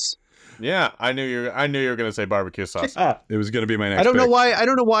 sauce. Yeah, I knew you were gonna say barbecue sauce. it was going to be my next. I don't know pick. why. I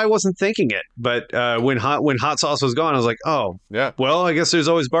don't know why I wasn't thinking it. But when hot sauce was gone, I was like, oh, Yeah. well, I guess there's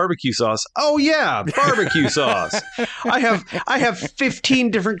always barbecue sauce. Oh yeah, barbecue sauce. I have 15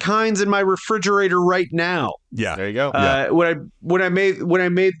 different kinds in my refrigerator right now. Yeah, There you go.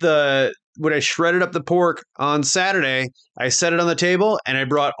 When I shredded up the pork on Saturday, I set it on the table and I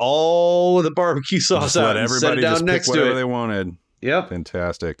brought all of the barbecue sauce just out let and set it everybody down just pick next to whatever it. they wanted. Yep.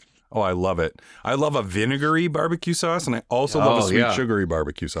 Fantastic. Oh, I love it. I love a vinegary barbecue sauce, and I also love a Oh, sweet yeah. sugary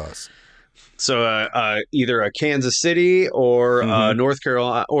barbecue sauce. So either a Kansas City or North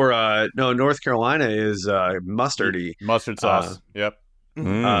Carolina, or no, North Carolina is mustardy. Mustard sauce. Yep.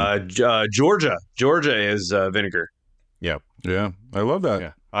 Georgia is vinegar. Yep. Yeah, I love that.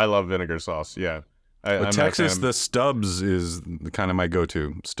 Yeah, I love vinegar sauce. Yeah. I'm Texas, the Stubbs is kind of my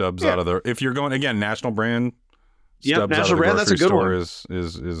go-to. Stubbs out of the. If you're going again, national brand. Yep, national brand. That's a good one.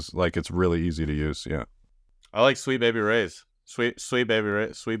 Is like it's really easy to use. Yeah. I like Sweet Baby Ray's. Sweet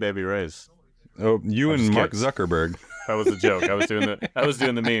Baby Ray's. Oh, you and Mark Zuckerberg. That was a joke. I was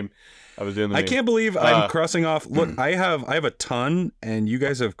doing the meme. I can't believe I'm crossing off. Look, I have a ton, and you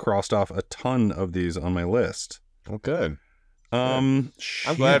guys have crossed off a ton of these on my list. Oh, good. I'm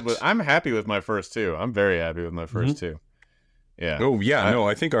glad. I'm happy with my first two. I'm very happy with my first two. Yeah. Oh yeah. No,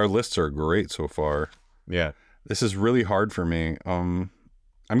 I think our lists are great so far. Yeah. This is really hard for me. I'm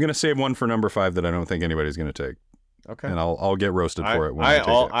gonna save one for number 5 that I don't think anybody's gonna take. Okay. And I'll get roasted for it when I take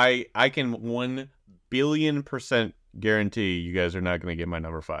it. I can 1 billion% guarantee you guys are not going to get my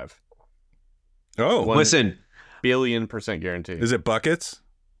number 5. Oh, listen, 1 billion% guarantee. Is it buckets?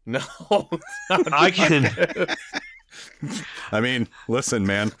 No, I can. I mean, listen,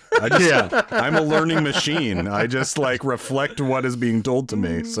 man. I'm a learning machine. I just like reflect what is being told to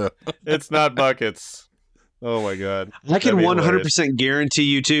me. So it's not buckets. Oh my god! I can 100% guarantee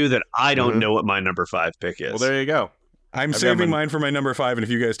you two that I don't know what my number 5 pick is. Well, there you go. I'm saving mine for my number 5, and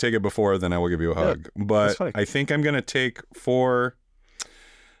if you guys take it before, then I will give you a hug. But I think I'm gonna take 4.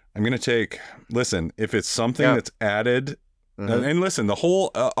 I'm gonna take. Listen, if it's something that's added. And listen, the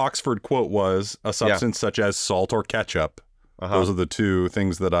whole Oxford quote was a substance such as salt or ketchup. Those are the two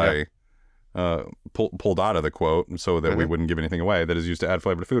things that I pulled out of the quote so that we wouldn't give anything away that is used to add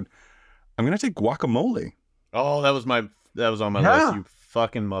flavor to food. I'm going to take guacamole. Oh, that was on my list, you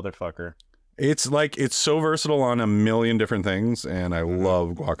fucking motherfucker. It's so versatile on a million different things, and I love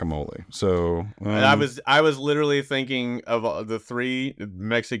guacamole. So I was literally thinking of the 3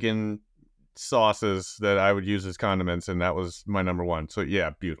 Mexican sauces that I would use as condiments, and that was my number 1. So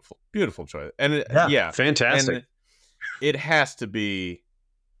yeah, beautiful choice. And fantastic. And it has to be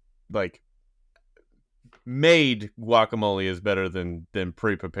like made guacamole is better than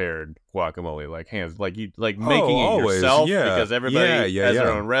pre-prepared guacamole, like hands, like you like making it yourself because everybody has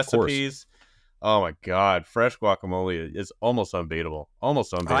their own recipes. Oh my god, fresh guacamole is almost unbeatable.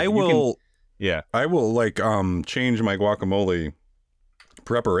 I will like change my guacamole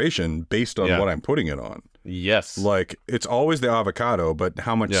preparation based on what I'm putting it on. Yes. Like it's always the avocado, but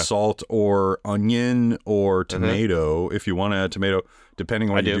how much salt or onion or tomato, if you want to add tomato, depending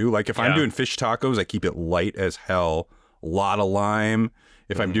on what you do. Like if I'm doing fish tacos, I keep it light as hell. A lot of lime.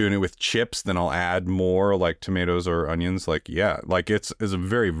 If I'm doing it with chips, then I'll add more like tomatoes or onions. Like, like it's a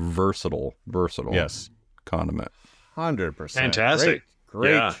very versatile condiment. 100%. Fantastic.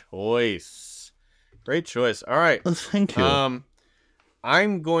 Great choice. Great choice. All right. Well, thank you.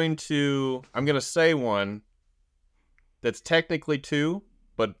 I'm gonna say one that's technically 2,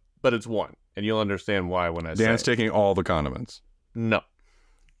 but it's 1, and you'll understand why when I say Dan's taking all the condiments. No.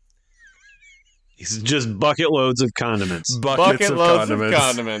 It's just bucket loads of condiments. Bucket loads of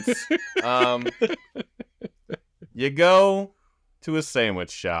condiments. You go to a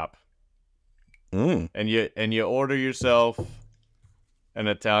sandwich shop, and you order yourself an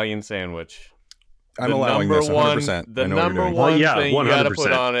Italian sandwich. I'm allowing this 100%. The number one thing 100%. You got to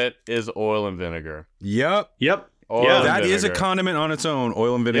put on it is oil and vinegar. Yep. That is a condiment on its own.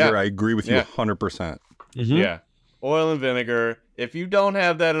 Oil and vinegar. I agree with you 100%. Yeah. Oil and vinegar. If you don't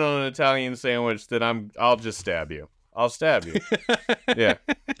have that on an Italian sandwich, then I'll just stab you. I'll stab you. Yeah.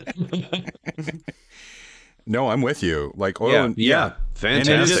 No, I'm with you. Like oil and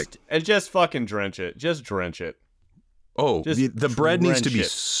fantastic. And just fucking drench it. Just drench it. Oh, the bread needs to be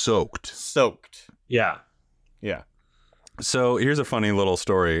soaked. Yeah. So here's a funny little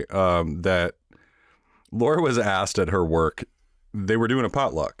story that Laura was asked at her work. They were doing a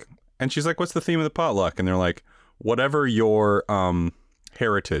potluck, and she's like, "What's the theme of the potluck?" And they're like, "Whatever your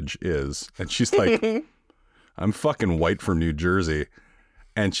heritage is." And she's like, "I'm fucking white from New Jersey."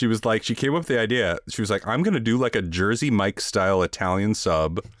 And she was like, she came up with the idea. She was like, "I'm gonna do like a Jersey Mike style Italian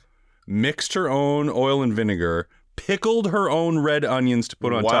sub." Mixed her own oil and vinegar, pickled her own red onions to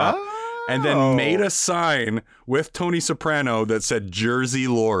put on top. And then made a sign with Tony Soprano that said Jersey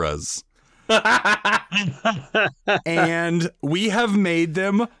Laura's. And we have made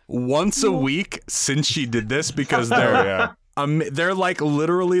them once a week since she did this because they're like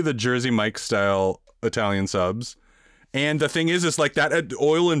literally the Jersey Mike style Italian subs. And the thing is like that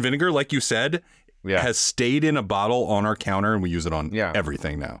oil and vinegar, like you said, has stayed in a bottle on our counter, and we use it on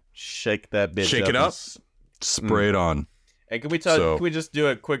everything now. Shake that bitch Shake it up, spray it on. Hey, can we just do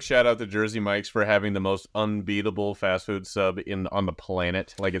a quick shout out to Jersey Mike's for having the most unbeatable fast food sub on the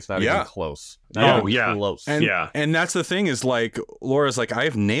planet? Like, it's not even close. Close. And that's the thing is, like, Laura's like,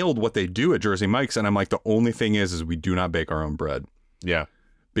 I've nailed what they do at Jersey Mike's, and I'm like, the only thing is we do not bake our own bread. Yeah.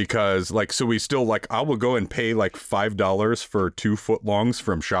 Because, like, so we still, like, I will go and pay like $5 for 2 footlongs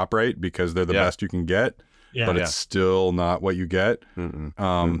from ShopRite because they're the best you can get. Yeah. But it's still not what you get.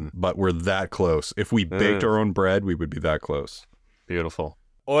 But we're that close. If we baked our own bread, we would be that close. Beautiful.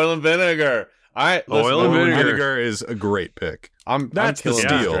 Oil and vinegar. Oil and vinegar is a great pick. That's the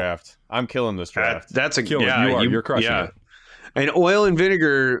steal. Draft. I'm killing this draft. That's a kill. Yeah, you're crushing it. And oil and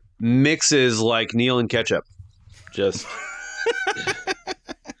vinegar mixes like Neil and ketchup. Just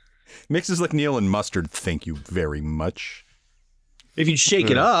mixes like Neil and mustard. Thank you very much. If you shake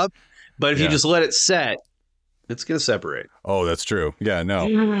it up, but if you just let it set, it's going to separate. Oh, that's true. Yeah,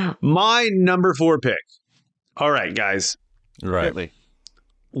 no. My number 4 pick. All right, guys. Right.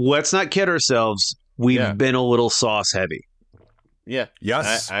 Let's not kid ourselves. We've been a little sauce heavy. Yeah.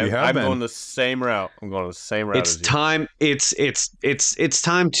 Yes, I'm going the same route. I'm going the same route. It's time. It's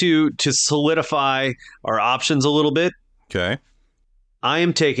time to solidify our options a little bit. Okay. I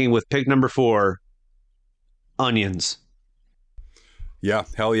am taking with pick number 4, onions. Yeah.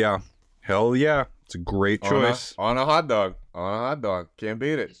 Hell yeah. Hell yeah. It's a great choice. On a hot dog. Can't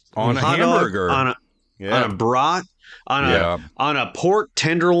beat it. On a hamburger. On a brat. On a pork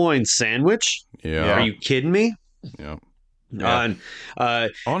tenderloin sandwich. Yeah. Are you kidding me? Yeah. On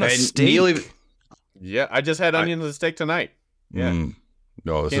a steak. Yeah, I just had onions on the steak tonight. Yeah.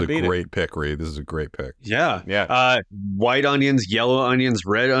 No, this is a great pick, Reed. This is a great pick. Yeah. Yeah. White onions, yellow onions,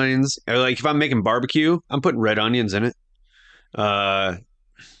 red onions. Like if I'm making barbecue, I'm putting red onions in it.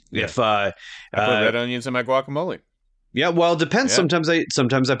 If I put red onions in my guacamole. Yeah, well, it depends. Yeah.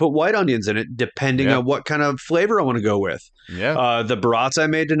 Sometimes I put white onions in it, depending on what kind of flavor I want to go with. Yeah. The brats I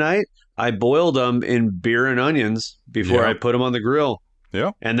made tonight, I boiled them in beer and onions before I put them on the grill.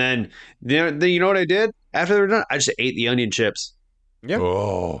 Yeah. And then you know what I did after they were done? I just ate the onion chips. Yeah.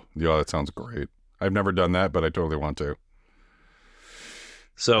 Oh, yeah, that sounds great. I've never done that, but I totally want to.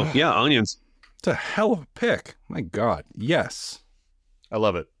 So yeah, onions. It's a hell of a pick. My God, yes. I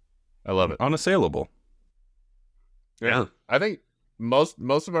love it. Unassailable. Yeah. I think most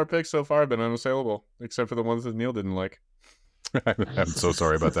of our picks so far have been unassailable, except for the ones that Neil didn't like. I'm so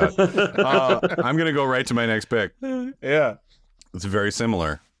sorry about that. I'm going to go right to my next pick. Yeah. It's very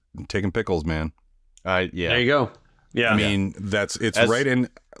similar. I'm taking pickles, man. There you go. Yeah. I mean, it's right in,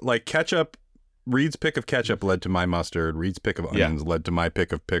 like, ketchup. Reed's pick of ketchup led to my mustard. Reed's pick of onions led to my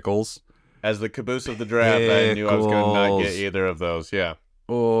pick of pickles. As the caboose of the draft, I knew I was going to not get either of those. Yeah.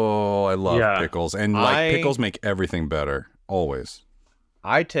 Oh, I love pickles. And pickles make everything better. Always.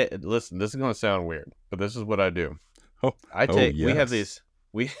 Listen, this is going to sound weird, but this is what I do. We have these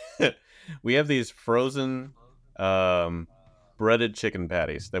we have these frozen breaded chicken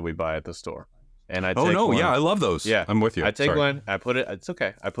patties that we buy at the store. And I take one, I love those. Yeah. I'm with you. I take one, it's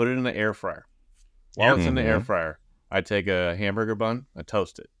okay. I put it in the air fryer. While it's in the air fryer, I take a hamburger bun, I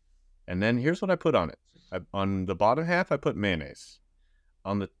toast it. And then here's what I put on it. On the bottom half, I put mayonnaise.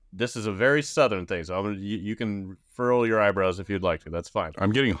 This is a very southern thing, so you can furl your eyebrows if you'd like to. That's fine.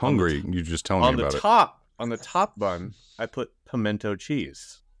 I'm getting hungry. You just telling me about it. On the top bun, I put pimento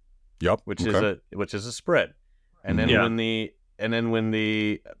cheese. Yep. Which is a spread. And then when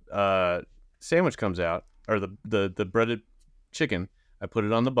the sandwich comes out, or the breaded chicken, I put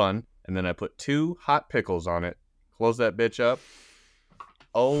it on the bun, and then I put 2 hot pickles on it. Close that bitch up.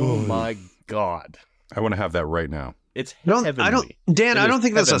 Oh my God! I want to have that right now. It's heavenly. I don't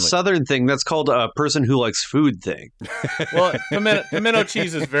think that's a Southern thing. That's called a person who likes food thing. Well, pimento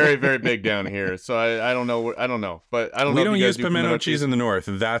cheese is very, very big down here, so I don't know. I don't know, but I don't know. We don't use pimento cheese in the north.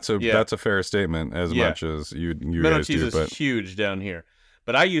 That's a fair statement. As much as you pimento guys cheese do, is huge down here.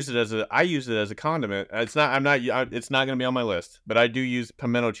 But I use it as a condiment. It's not going to be on my list, but I do use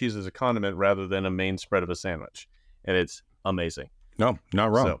pimento cheese as a condiment rather than a main spread of a sandwich, and it's amazing. No,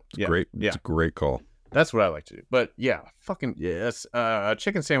 not wrong. So, it's great. It's a great call. That's what I like to do. But yes, a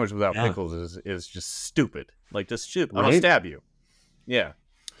chicken sandwich without pickles is just stupid. Like, just stupid. Right? I'll stab you. Yeah.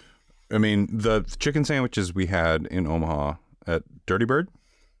 I mean, the chicken sandwiches we had in Omaha at Dirty Bird.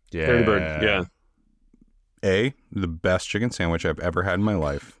 Yeah. Dirty Bird. Yeah. The best chicken sandwich I've ever had in my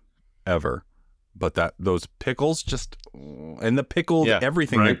life, ever. But those pickles and the pickled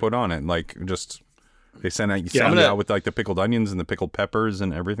everything they put on it, like just. They sent out with like the pickled onions and the pickled peppers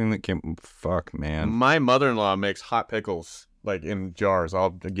and everything that came. Fuck, man. My mother-in-law makes hot pickles like in jars. I'll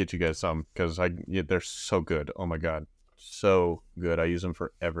get you guys some because they're so good. Oh my God, so good. I use them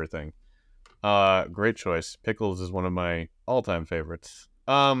for everything. Great choice. Pickles is one of my all-time favorites.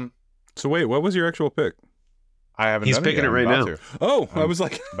 So wait, what was your actual pick? I haven't. He's done picking it it right yet. I'm now. about to. Oh, I was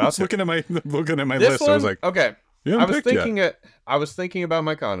like, I was looking at my This list. one, I was like, okay. you I haven't was picked thinking yet. I was thinking about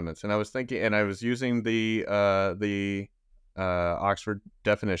my condiments, and I was using the Oxford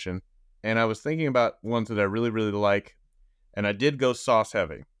definition, and I was thinking about ones that I really, really like, and I did go sauce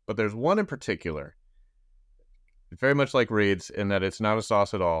heavy, but there's one in particular, very much like Reed's, in that it's not a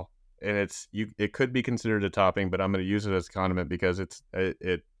sauce at all, and it could be considered a topping, but I'm going to use it as a condiment because it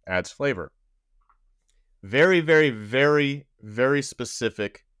adds flavor. Very, very, very, very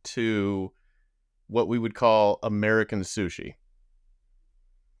specific to what we would call American sushi.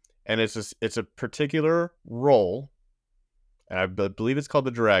 And it's a particular roll. I believe it's called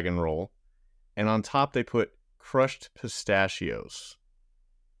the dragon roll. And on top they put crushed pistachios.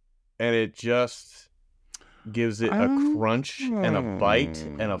 And it just gives it a crunch and a bite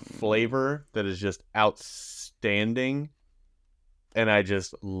and a flavor that is just outstanding. And I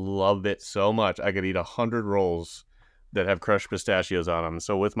just love it so much. I could eat 100 rolls that have crushed pistachios on them.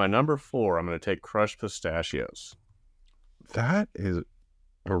 So with my number 4, I'm going to take crushed pistachios. That is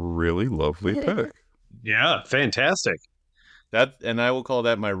a really lovely pick. Yeah, fantastic. And I will call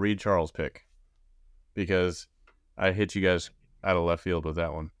that my Reed Charles pick because I hit you guys out of left field with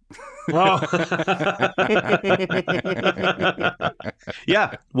that one.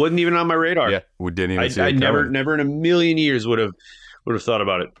 Yeah, wasn't even on my radar. Yeah, we didn't even see I it never coming. in a million years would have thought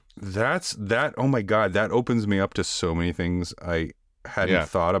about it. That. Oh my God, that opens me up to so many things I hadn't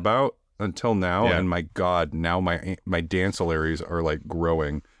thought about until now. Yeah. And my God, now my ancillaries are like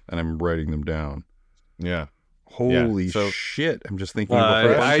growing, and I'm writing them down. Yeah. Holy shit! I'm just thinking.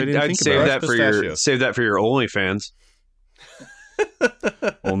 I'd save that for your OnlyFans.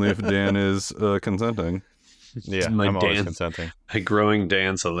 Only if Dan is consenting. Yeah, I'm always consenting. My growing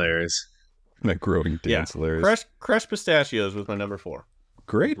ancillaries. My growing ancillaries. Crushed pistachios was my number 4.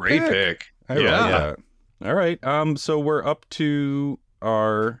 Great pick. I like that. All right. So we're up to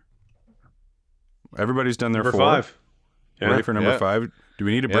our. Everybody's done their number 4. 5. Yeah. Ready for number 5? Do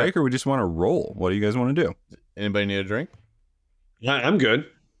we need a break or we just want to roll? What do you guys want to do? Anybody need a drink? Yeah, I'm good.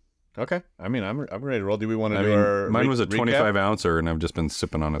 Okay. I mean, I'm ready to roll. Do we want to do our mine was a 25 ouncer, and I've just been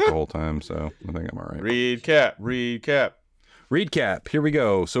sipping on it the whole time, so I think I'm all right. Reed cap. Here we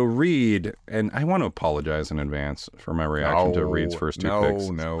go. So Reed, and I want to apologize in advance for my reaction to Reed's first 2 picks.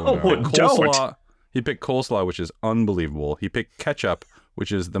 Don't. He picked coleslaw, which is unbelievable. He picked ketchup,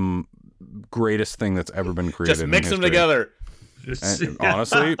 which is the greatest thing that's ever been created. Just mix them together. And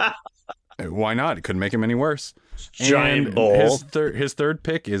honestly, why not? It couldn't make him any worse. Giant bowl. His third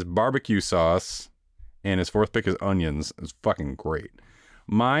pick is barbecue sauce, and his 4th pick is onions. It's fucking great.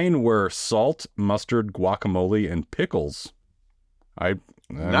 Mine were salt, mustard, guacamole, and pickles.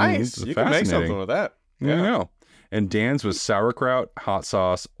 Nice. You can make something with that. Yeah. I know. And Dan's was sauerkraut, hot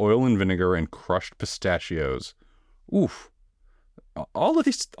sauce, oil and vinegar, and crushed pistachios. Oof. All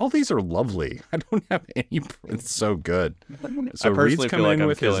these are lovely. I don't have any. It's so good. So Reed's coming in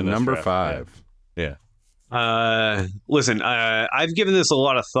with his number 5. Yeah. Listen, I've given this a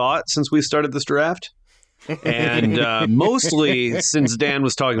lot of thought since we started this draft, and mostly since Dan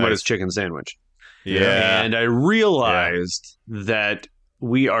was talking about his chicken sandwich. Yeah. And I realized that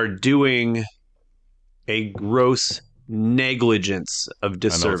we are doing a gross negligence of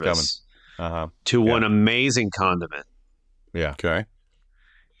disservice to one amazing condiment. Yeah. Okay.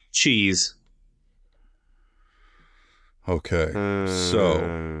 Cheese. Okay.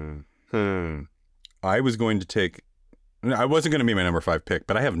 So I was going to take. I wasn't going to be my number 5 pick,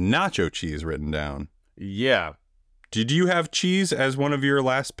 but I have nacho cheese written down. Yeah. Did you have cheese as one of your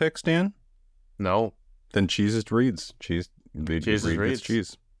last picks, Dan? No. Then cheese is Reed's. Reed is Reed's.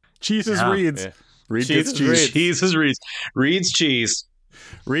 Cheese. Cheese is Reed's. Yeah. Reed gets cheese. Cheese is Reed's. Reed's cheese.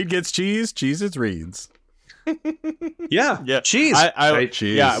 Reed gets cheese. Cheese is Reed's. Yeah. Cheese.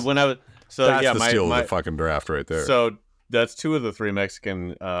 Cheese. Yeah. When I was that's the steal of the fucking draft right there. So that's 2 of the 3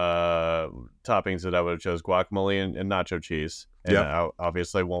 Mexican toppings that I would have chose: guacamole and nacho cheese. And I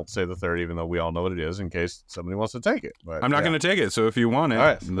obviously won't say the third, even though we all know what it is, in case somebody wants to take it. But I'm not going to take it. So if you want it, all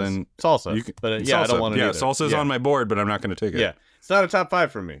right, then salsa. You can, but salsa. I don't want it. Yeah, either. Salsa's on my board, but I'm not going to take it. Yeah, it's not a top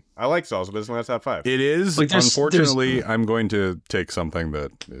 5 for me. I like salsa, but it's not a top 5. It is. Unfortunately, I'm going to take something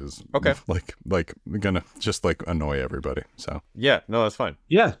that is like gonna just like annoy everybody. So yeah, no, that's fine.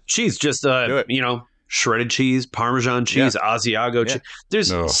 Yeah, cheese. Just shredded cheese, Parmesan cheese, Asiago cheese.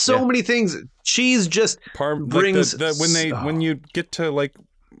 There's so many things. Cheese just brings when you get to like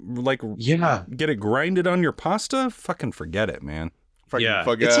get it grinded on your pasta. Fucking forget it, man. Forget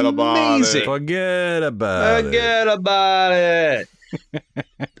it's about amazing. it. Forget about it. Forget about it.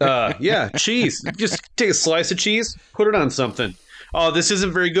 Yeah, cheese. Just take a slice of cheese, put it on something. Oh, this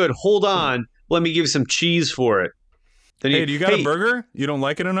isn't very good. Hold on. Let me give you some cheese for it. Then Hey, do you got a burger? You don't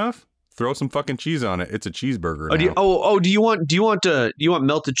like it enough? Throw some fucking cheese on it. It's a cheeseburger now. Do you want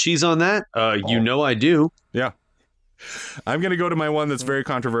melted cheese on that? You know I do. Yeah. I'm gonna go to my one that's very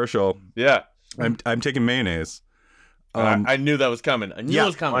controversial. Yeah. I'm taking mayonnaise. I knew that was coming. I knew it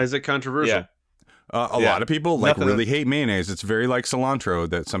was coming. Why is it controversial? Yeah. A lot of people really hate mayonnaise. It's very like cilantro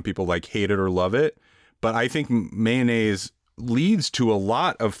that some people like hate it or love it. But I think mayonnaise leads to a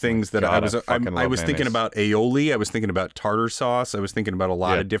lot of things that I was thinking about aioli. I was thinking about tartar sauce. I was thinking about a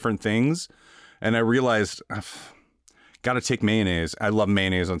lot of different things. And I realized, got to take mayonnaise. I love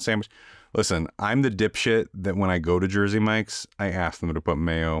mayonnaise on sandwich. Listen, I'm the dipshit that when I go to Jersey Mike's, I ask them to put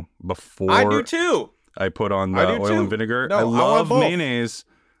mayo before I do too. I put on the oil and vinegar. No, I love want mayonnaise.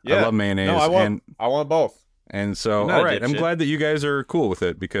 Yeah. I love mayonnaise. No, I want both. And so, all right, I'm glad that you guys are cool with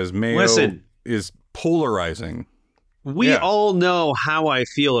it because mayo is polarizing. We all know how I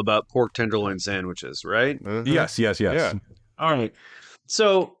feel about pork tenderloin sandwiches, right? Mm-hmm. Yes. Yeah. All right.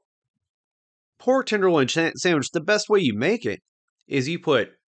 So, pork tenderloin sandwich, the best way you make it is you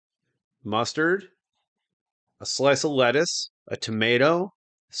put mustard, a slice of lettuce, a tomato,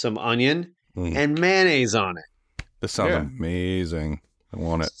 some onion, and mayonnaise on it. This sounds amazing. I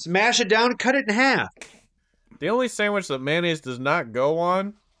want it. Smash it down, cut it in half. The only sandwich that mayonnaise does not go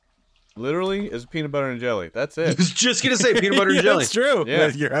on, literally, is peanut butter and jelly. That's it. I was just gonna say peanut butter and jelly. That's true. Yeah.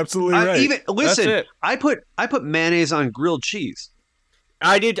 You're absolutely right. Listen, I put mayonnaise on grilled cheese.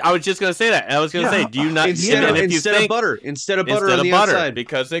 I did. I was just gonna say that. I was gonna say, do you not instead of butter on the outside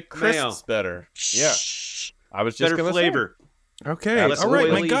because it crisps better? Yeah, I was just better gonna flavor. Say. Okay. All right.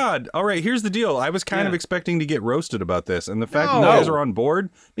 My God. All right. Here's the deal. I was kind of expecting to get roasted about this, and the fact you guys are on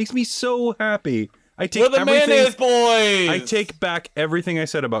board makes me so happy. I take We're the mayonnaise boys. I take back everything I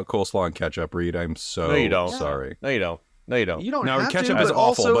said about coleslaw and ketchup, Reed. I'm so sorry. No, you don't. No, you don't. You don't. Now have ketchup to, is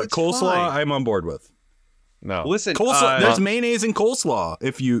awful, but it's coleslaw fine. I'm on board with. No. Listen, coleslaw. There's mayonnaise in coleslaw.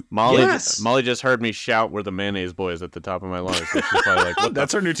 If you Molly just heard me shout, "We're the mayonnaise boys" at the top of my lungs. So she's probably like, "What?"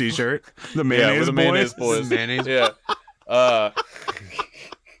 That's our new T-shirt. The mayonnaise boys. Mayonnaise. Yeah.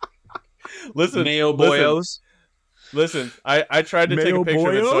 Listen, Mayo boyos. Listen, I tried to take a picture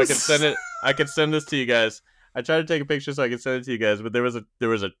of it so I could send it. I could send this to you guys. I tried to take a picture so I could send it to you guys, but there was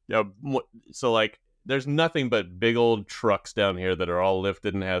so like there's nothing but big old trucks down here that are all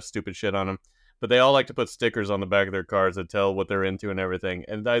lifted and have stupid shit on them. But they all like to put stickers on the back of their cars that tell what they're into and everything.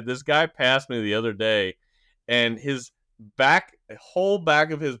 And this guy passed me the other day, and his whole back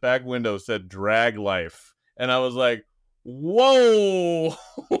of his back window said "Drag Life," and I was like, "Whoa!"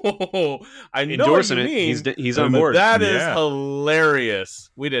 I know Endorsing what you mean. He's on board. That is hilarious.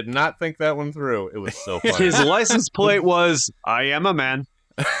 We did not think that one through. It was so funny. His license plate was "I am a man."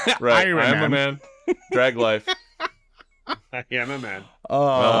 Right, I am a man. Drag Life. I am a man. Oh,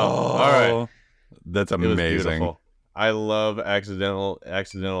 all right. That's amazing. I love accidental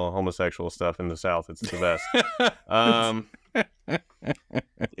homosexual stuff in the South. It's the best.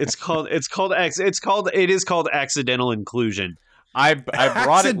 It is called accidental inclusion. I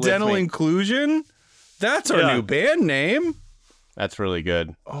brought accidental inclusion. That's our new band name. That's really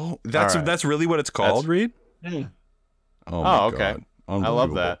good. Oh, that's really what it's called, Reed. Oh, my okay. God. I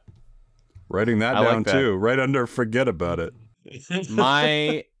love that. Writing that down too, right under "forget about it."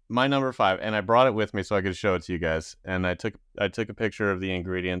 My number 5, and I brought it with me so I could show it to you guys. And I took a picture of the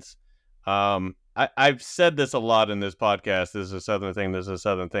ingredients. I've said this a lot in this podcast. This is a Southern thing. This is a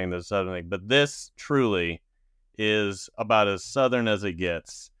Southern thing. This is a Southern thing. But this truly is about as Southern as it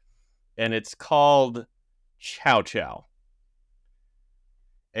gets, and it's called chow chow.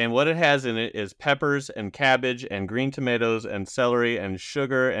 And what it has in it is peppers and cabbage and green tomatoes and celery and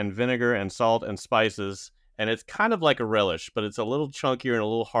sugar and vinegar and salt and spices. And it's kind of like a relish, but it's a little chunkier and a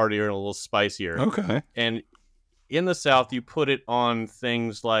little heartier and a little spicier. Okay. And in the South, you put it on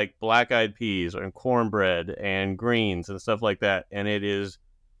things like black-eyed peas and cornbread and greens and stuff like that. And it is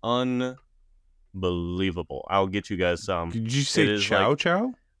unbelievable. I'll get you guys some. Did you say chow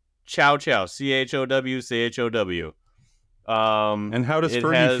chow? Chow chow. CHOW, CHOW. And how does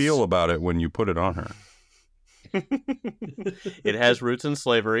Fergie feel about it when you put it on her? It has roots in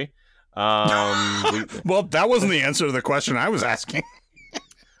slavery. Well, that wasn't the answer to the question I was asking.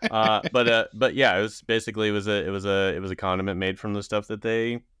 But yeah, it was basically it was a condiment made from the stuff that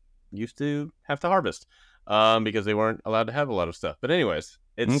they used to have to harvest, because they weren't allowed to have a lot of stuff. But anyways,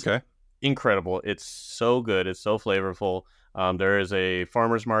 it's incredible. It's so good. It's so flavorful. There is a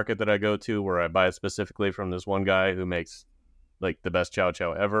farmer's market that I go to where I buy it specifically from this one guy who makes like the best chow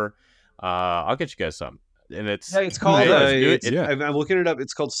chow ever. I'll get you guys some. and it's Yeah, it's called. Yeah. I'm looking it up.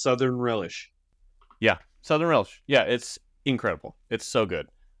 It's called Southern Relish. yeah, Southern Relish. Yeah, it's incredible. It's so good.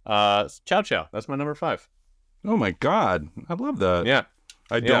 Chow Chow. That's my number 5. Oh my God, I love that. Yeah,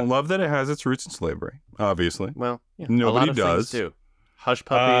 I don't love that it has its roots in slavery. Obviously, well, yeah, Nobody a lot of does. things do. Hush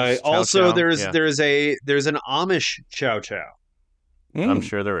puppies. Chow Also, Chow. there's Yeah. there's an Amish Chow Chow. I'm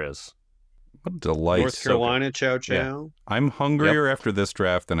sure there is. What a delight. North Carolina Chow Chow. I'm hungrier after this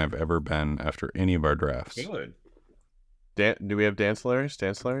draft than I've ever been after any of our drafts. Good. Do we have Dance Larry's?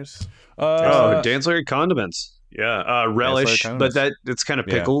 Dance Larry's? Dance Larry Condiments. Yeah. Relish, Condiments. but it's kind of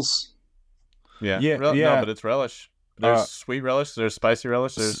Yeah. pickles. Yeah. Yeah, No, yeah. but it's relish. There's sweet relish. There's spicy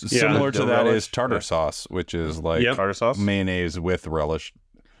relish. There's Similar to dill that relish. is tartar sauce, which is like Yep. Tartar sauce. mayonnaise with relish.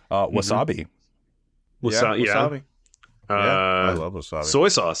 Wasabi. Wasabi. I love wasabi. Soy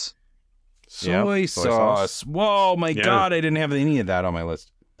sauce. Yeah, Soy soy sauce. sauce. Whoa, my Yeah. God, I didn't have any of that on my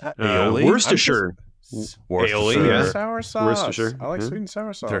list. Aioli? Worcestershire. Worcestershire. Aioli, yeah. Sour sauce. Worcestershire. I like Yeah. sweet and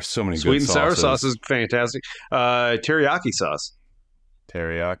sour sauce. There's so many Sweet good and sour sauces. sauce is fantastic. Teriyaki sauce.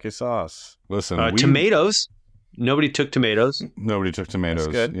 Teriyaki sauce. Listen, Tomatoes. Nobody took tomatoes. Nobody took tomatoes.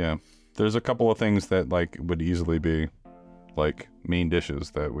 That's good. Yeah. There's a couple of things that like would easily be like main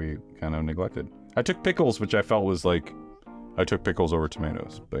dishes that we kind of neglected. I took pickles, which I felt was like I took pickles over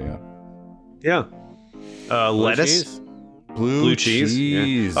tomatoes, but yeah. Yeah. Lettuce. Cheese. Blue cheese.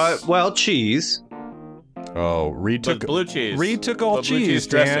 Yeah. Well, cheese. Oh, Reed But took blue cheese. Reed took all But blue cheese, cheese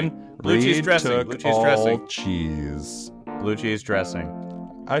dressing. Dan. Blue cheese Reed dressing. took Blue cheese all dressing. cheese. Blue cheese dressing.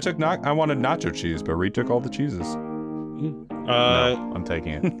 I wanted nacho cheese, but Reed took all the cheeses. No, I'm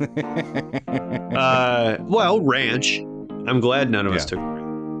taking it. Well, ranch. I'm glad none of us took.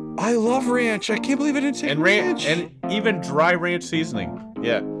 I love ranch. I can't believe I didn't take And ranch, and even dry ranch seasoning.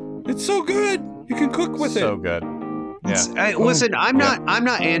 Yeah, It's so good. You can cook with so it. good. Yeah. Listen, I'm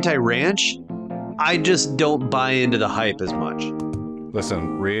not anti-ranch. I just don't buy into the hype as much.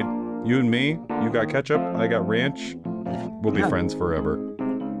 Listen, Reed, you and me, you got ketchup, I got ranch. We'll be friends forever.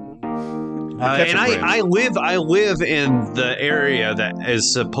 And ketchup I ranch. live in the area that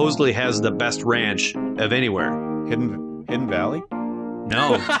is supposedly has the best ranch of anywhere. Hidden Valley.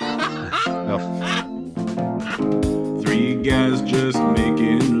 No. Three guys just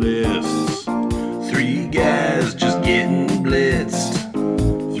making lists. Three guys just getting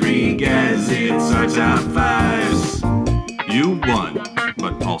blitzed. Three guys, it's our top 5s. You won,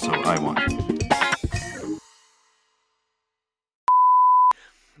 but also I won.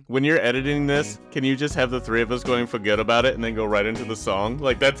 When you're editing this, can you just have the three of us going forget about it and then go right into the song?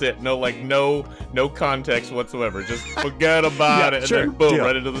 Like that's it. No context whatsoever. Just forget about it and then boom, Deal.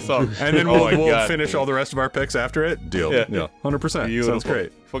 right into the song. And then Oh we'll my God. finish all the rest of our picks after it. Deal. Yeah. 100%. Beautiful. Sounds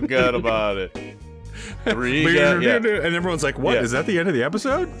great. Forget about it. Three And guys. Yeah. everyone's like, what? Yeah. Is that the end of the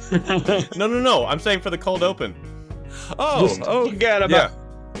episode? No. I'm saying for the cold open. Forget about. Yeah.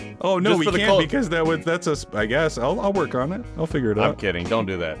 Oh, no, Just we for the can't cold- because that's us. I guess. I'll work on it. I'll figure it I'm out. kidding. Don't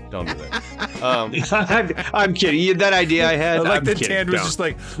do that. I'm kidding. That idea I had. I like I'm that kidding. Tan was Don't. just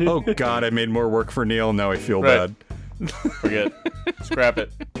like, oh, God, I made more work for Neil. Now I feel Right. bad. Forget. Scrap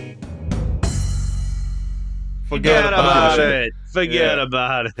it. Forget about it. it. Forget Yeah.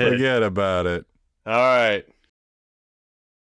 about it. Forget about it. All right.